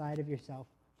have inside of yourself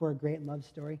for a great love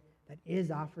story that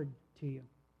is offered to you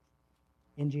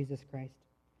in Jesus Christ.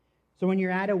 So when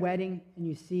you're at a wedding and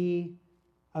you see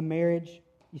a marriage,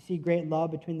 you see great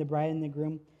love between the bride and the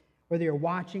groom, whether you're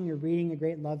watching or reading a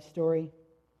great love story,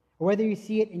 or whether you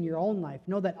see it in your own life,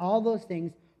 know that all those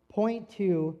things point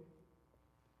to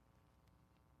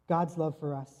God's love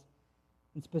for us,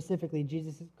 and specifically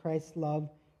Jesus Christ's love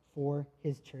for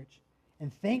his church.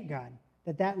 And thank God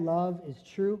that love is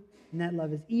true, and that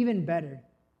love is even better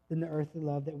than the earthly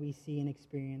love that we see and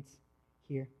experience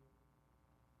here.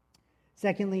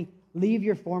 Secondly, leave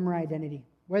your former identity,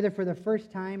 whether for the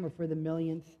first time or for the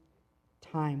millionth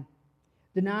time.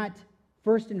 Do not,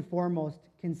 first and foremost,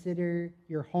 consider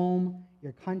your home,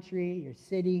 your country, your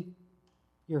city,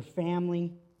 your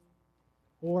family,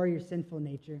 or your sinful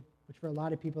nature, which for a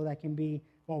lot of people that can be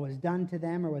what was done to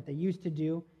them or what they used to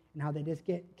do, and how they just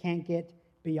can't get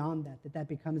beyond that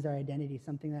becomes their identity,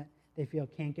 something that they feel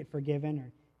can't get forgiven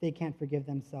or they can't forgive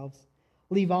themselves.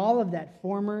 Leave all of that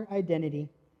former identity,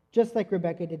 just like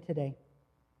Rebekah did today,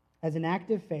 as an act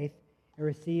of faith, and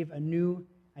receive a new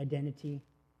identity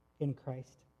in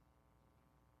Christ.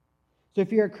 So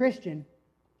if you're a Christian,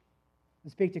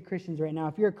 I'll speak to Christians right now.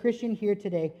 If you're a Christian here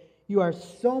today, you are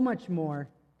so much more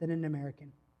than an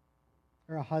American,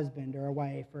 or a husband, or a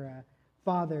wife, or a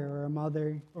father, or a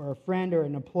mother, or a friend, or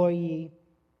an employee,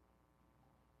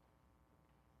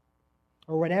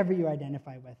 or whatever you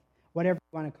identify with, whatever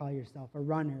you want to call yourself, a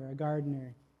runner, a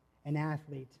gardener, an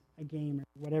athlete, a gamer,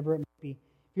 whatever it might be.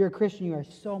 If you're a Christian, you are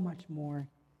so much more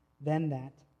than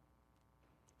that.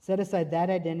 Set aside that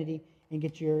identity and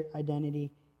get your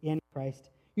identity in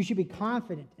Christ. You should be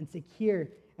confident and secure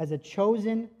as a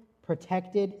chosen,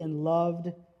 protected, and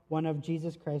loved one of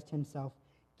Jesus Christ himself,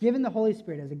 given the Holy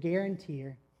Spirit as a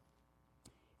guarantor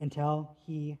until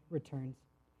he returns,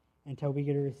 until we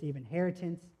get to receive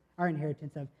our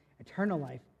inheritance of eternal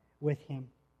life with him.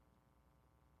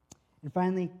 And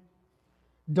finally,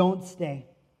 don't stay.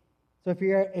 So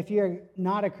if you're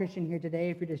not a Christian here today,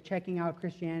 if you're just checking out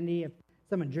Christianity, if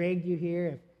someone dragged you here,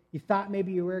 if you thought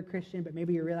maybe you were a Christian, but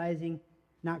maybe you're realizing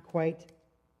not quite,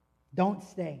 don't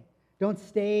stay. Don't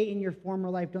stay in your former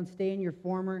life. Don't stay in your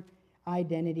former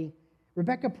identity.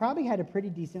 Rebecca probably had a pretty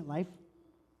decent life,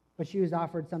 but she was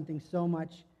offered something so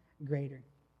much greater.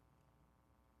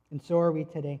 And so are we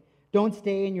today. Don't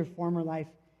stay in your former life.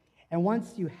 And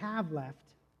once you have left,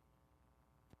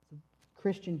 a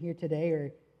Christian here today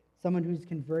or someone who's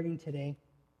converting today,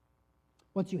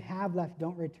 once you have left,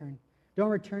 don't return. Don't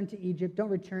return to Egypt. Don't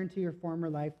return to your former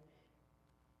life.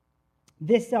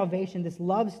 This salvation, this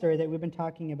love story that we've been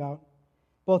talking about,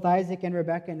 both Isaac and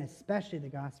Rebekah, and especially the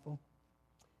gospel,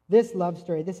 this love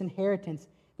story, this inheritance,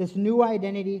 this new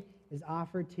identity is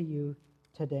offered to you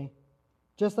today.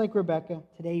 Just like Rebekah,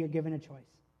 today you're given a choice.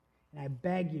 And I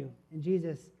beg you, and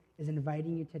Jesus is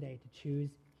inviting you today to choose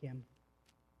him.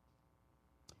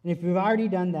 And if you've already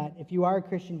done that, if you are a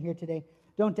Christian here today,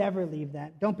 don't ever leave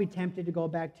that. Don't be tempted to go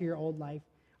back to your old life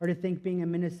or to think being a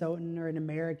Minnesotan or an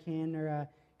American or a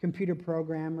computer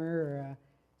programmer or a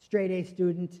straight-A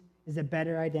student is a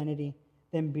better identity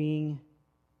than being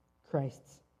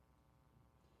Christ's.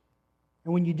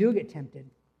 And when you do get tempted,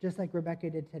 just like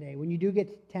Rebekah did today, when you do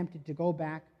get tempted to go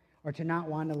back or to not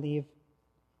want to leave,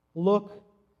 look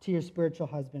to your spiritual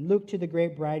husband. Look to the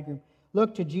great bridegroom.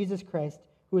 Look to Jesus Christ,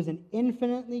 who is an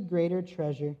infinitely greater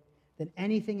treasure than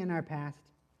anything in our past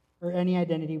or any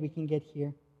identity we can get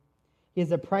here. He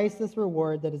is a priceless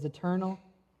reward that is eternal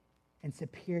and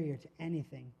superior to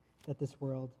anything that this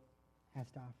world has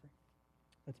to offer.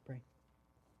 Let's pray.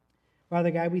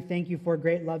 Father God, we thank you for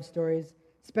great love stories,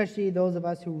 especially those of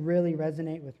us who really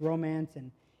resonate with romance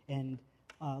and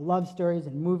love stories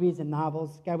and movies and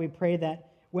novels. God, we pray that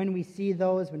when we see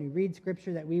those, when we read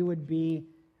Scripture, that we would be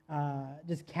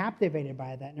just captivated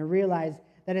by that and realize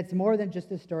that it's more than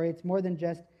just a story. It's more than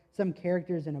just some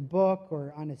characters in a book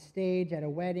or on a stage at a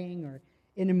wedding or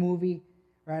in a movie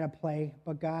or at a play.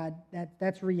 But God,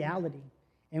 that's reality.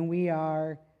 And we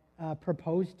are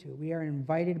proposed to. We are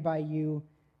invited by you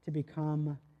to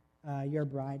become your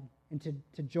bride and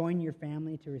to join your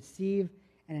family, to receive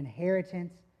an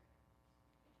inheritance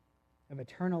of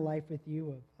eternal life with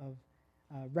you, of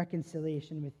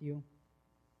reconciliation with you.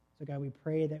 So God, we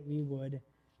pray that we would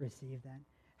receive that.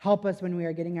 Help us when we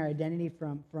are getting our identity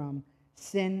from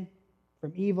sin,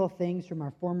 from evil things, from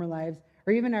our former lives,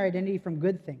 or even our identity from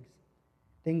good things.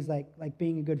 Things like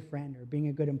being a good friend or being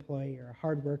a good employee or a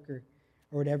hard worker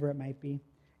or whatever it might be.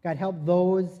 God, help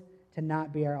those to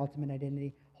not be our ultimate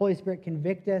identity. Holy Spirit,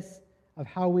 convict us of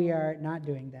how we are not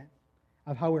doing that,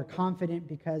 of how we're confident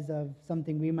because of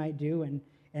something we might do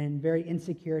and very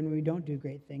insecure when we don't do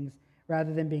great things,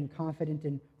 rather than being confident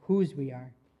in whose we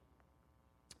are.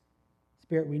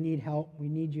 Spirit, we need help. We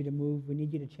need you to move. We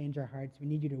need you to change our hearts. We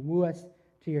need you to woo us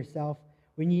to yourself.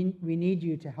 We need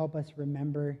you to help us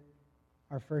remember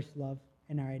our first love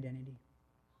and our identity.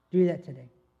 Do that today.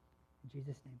 In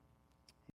Jesus' name.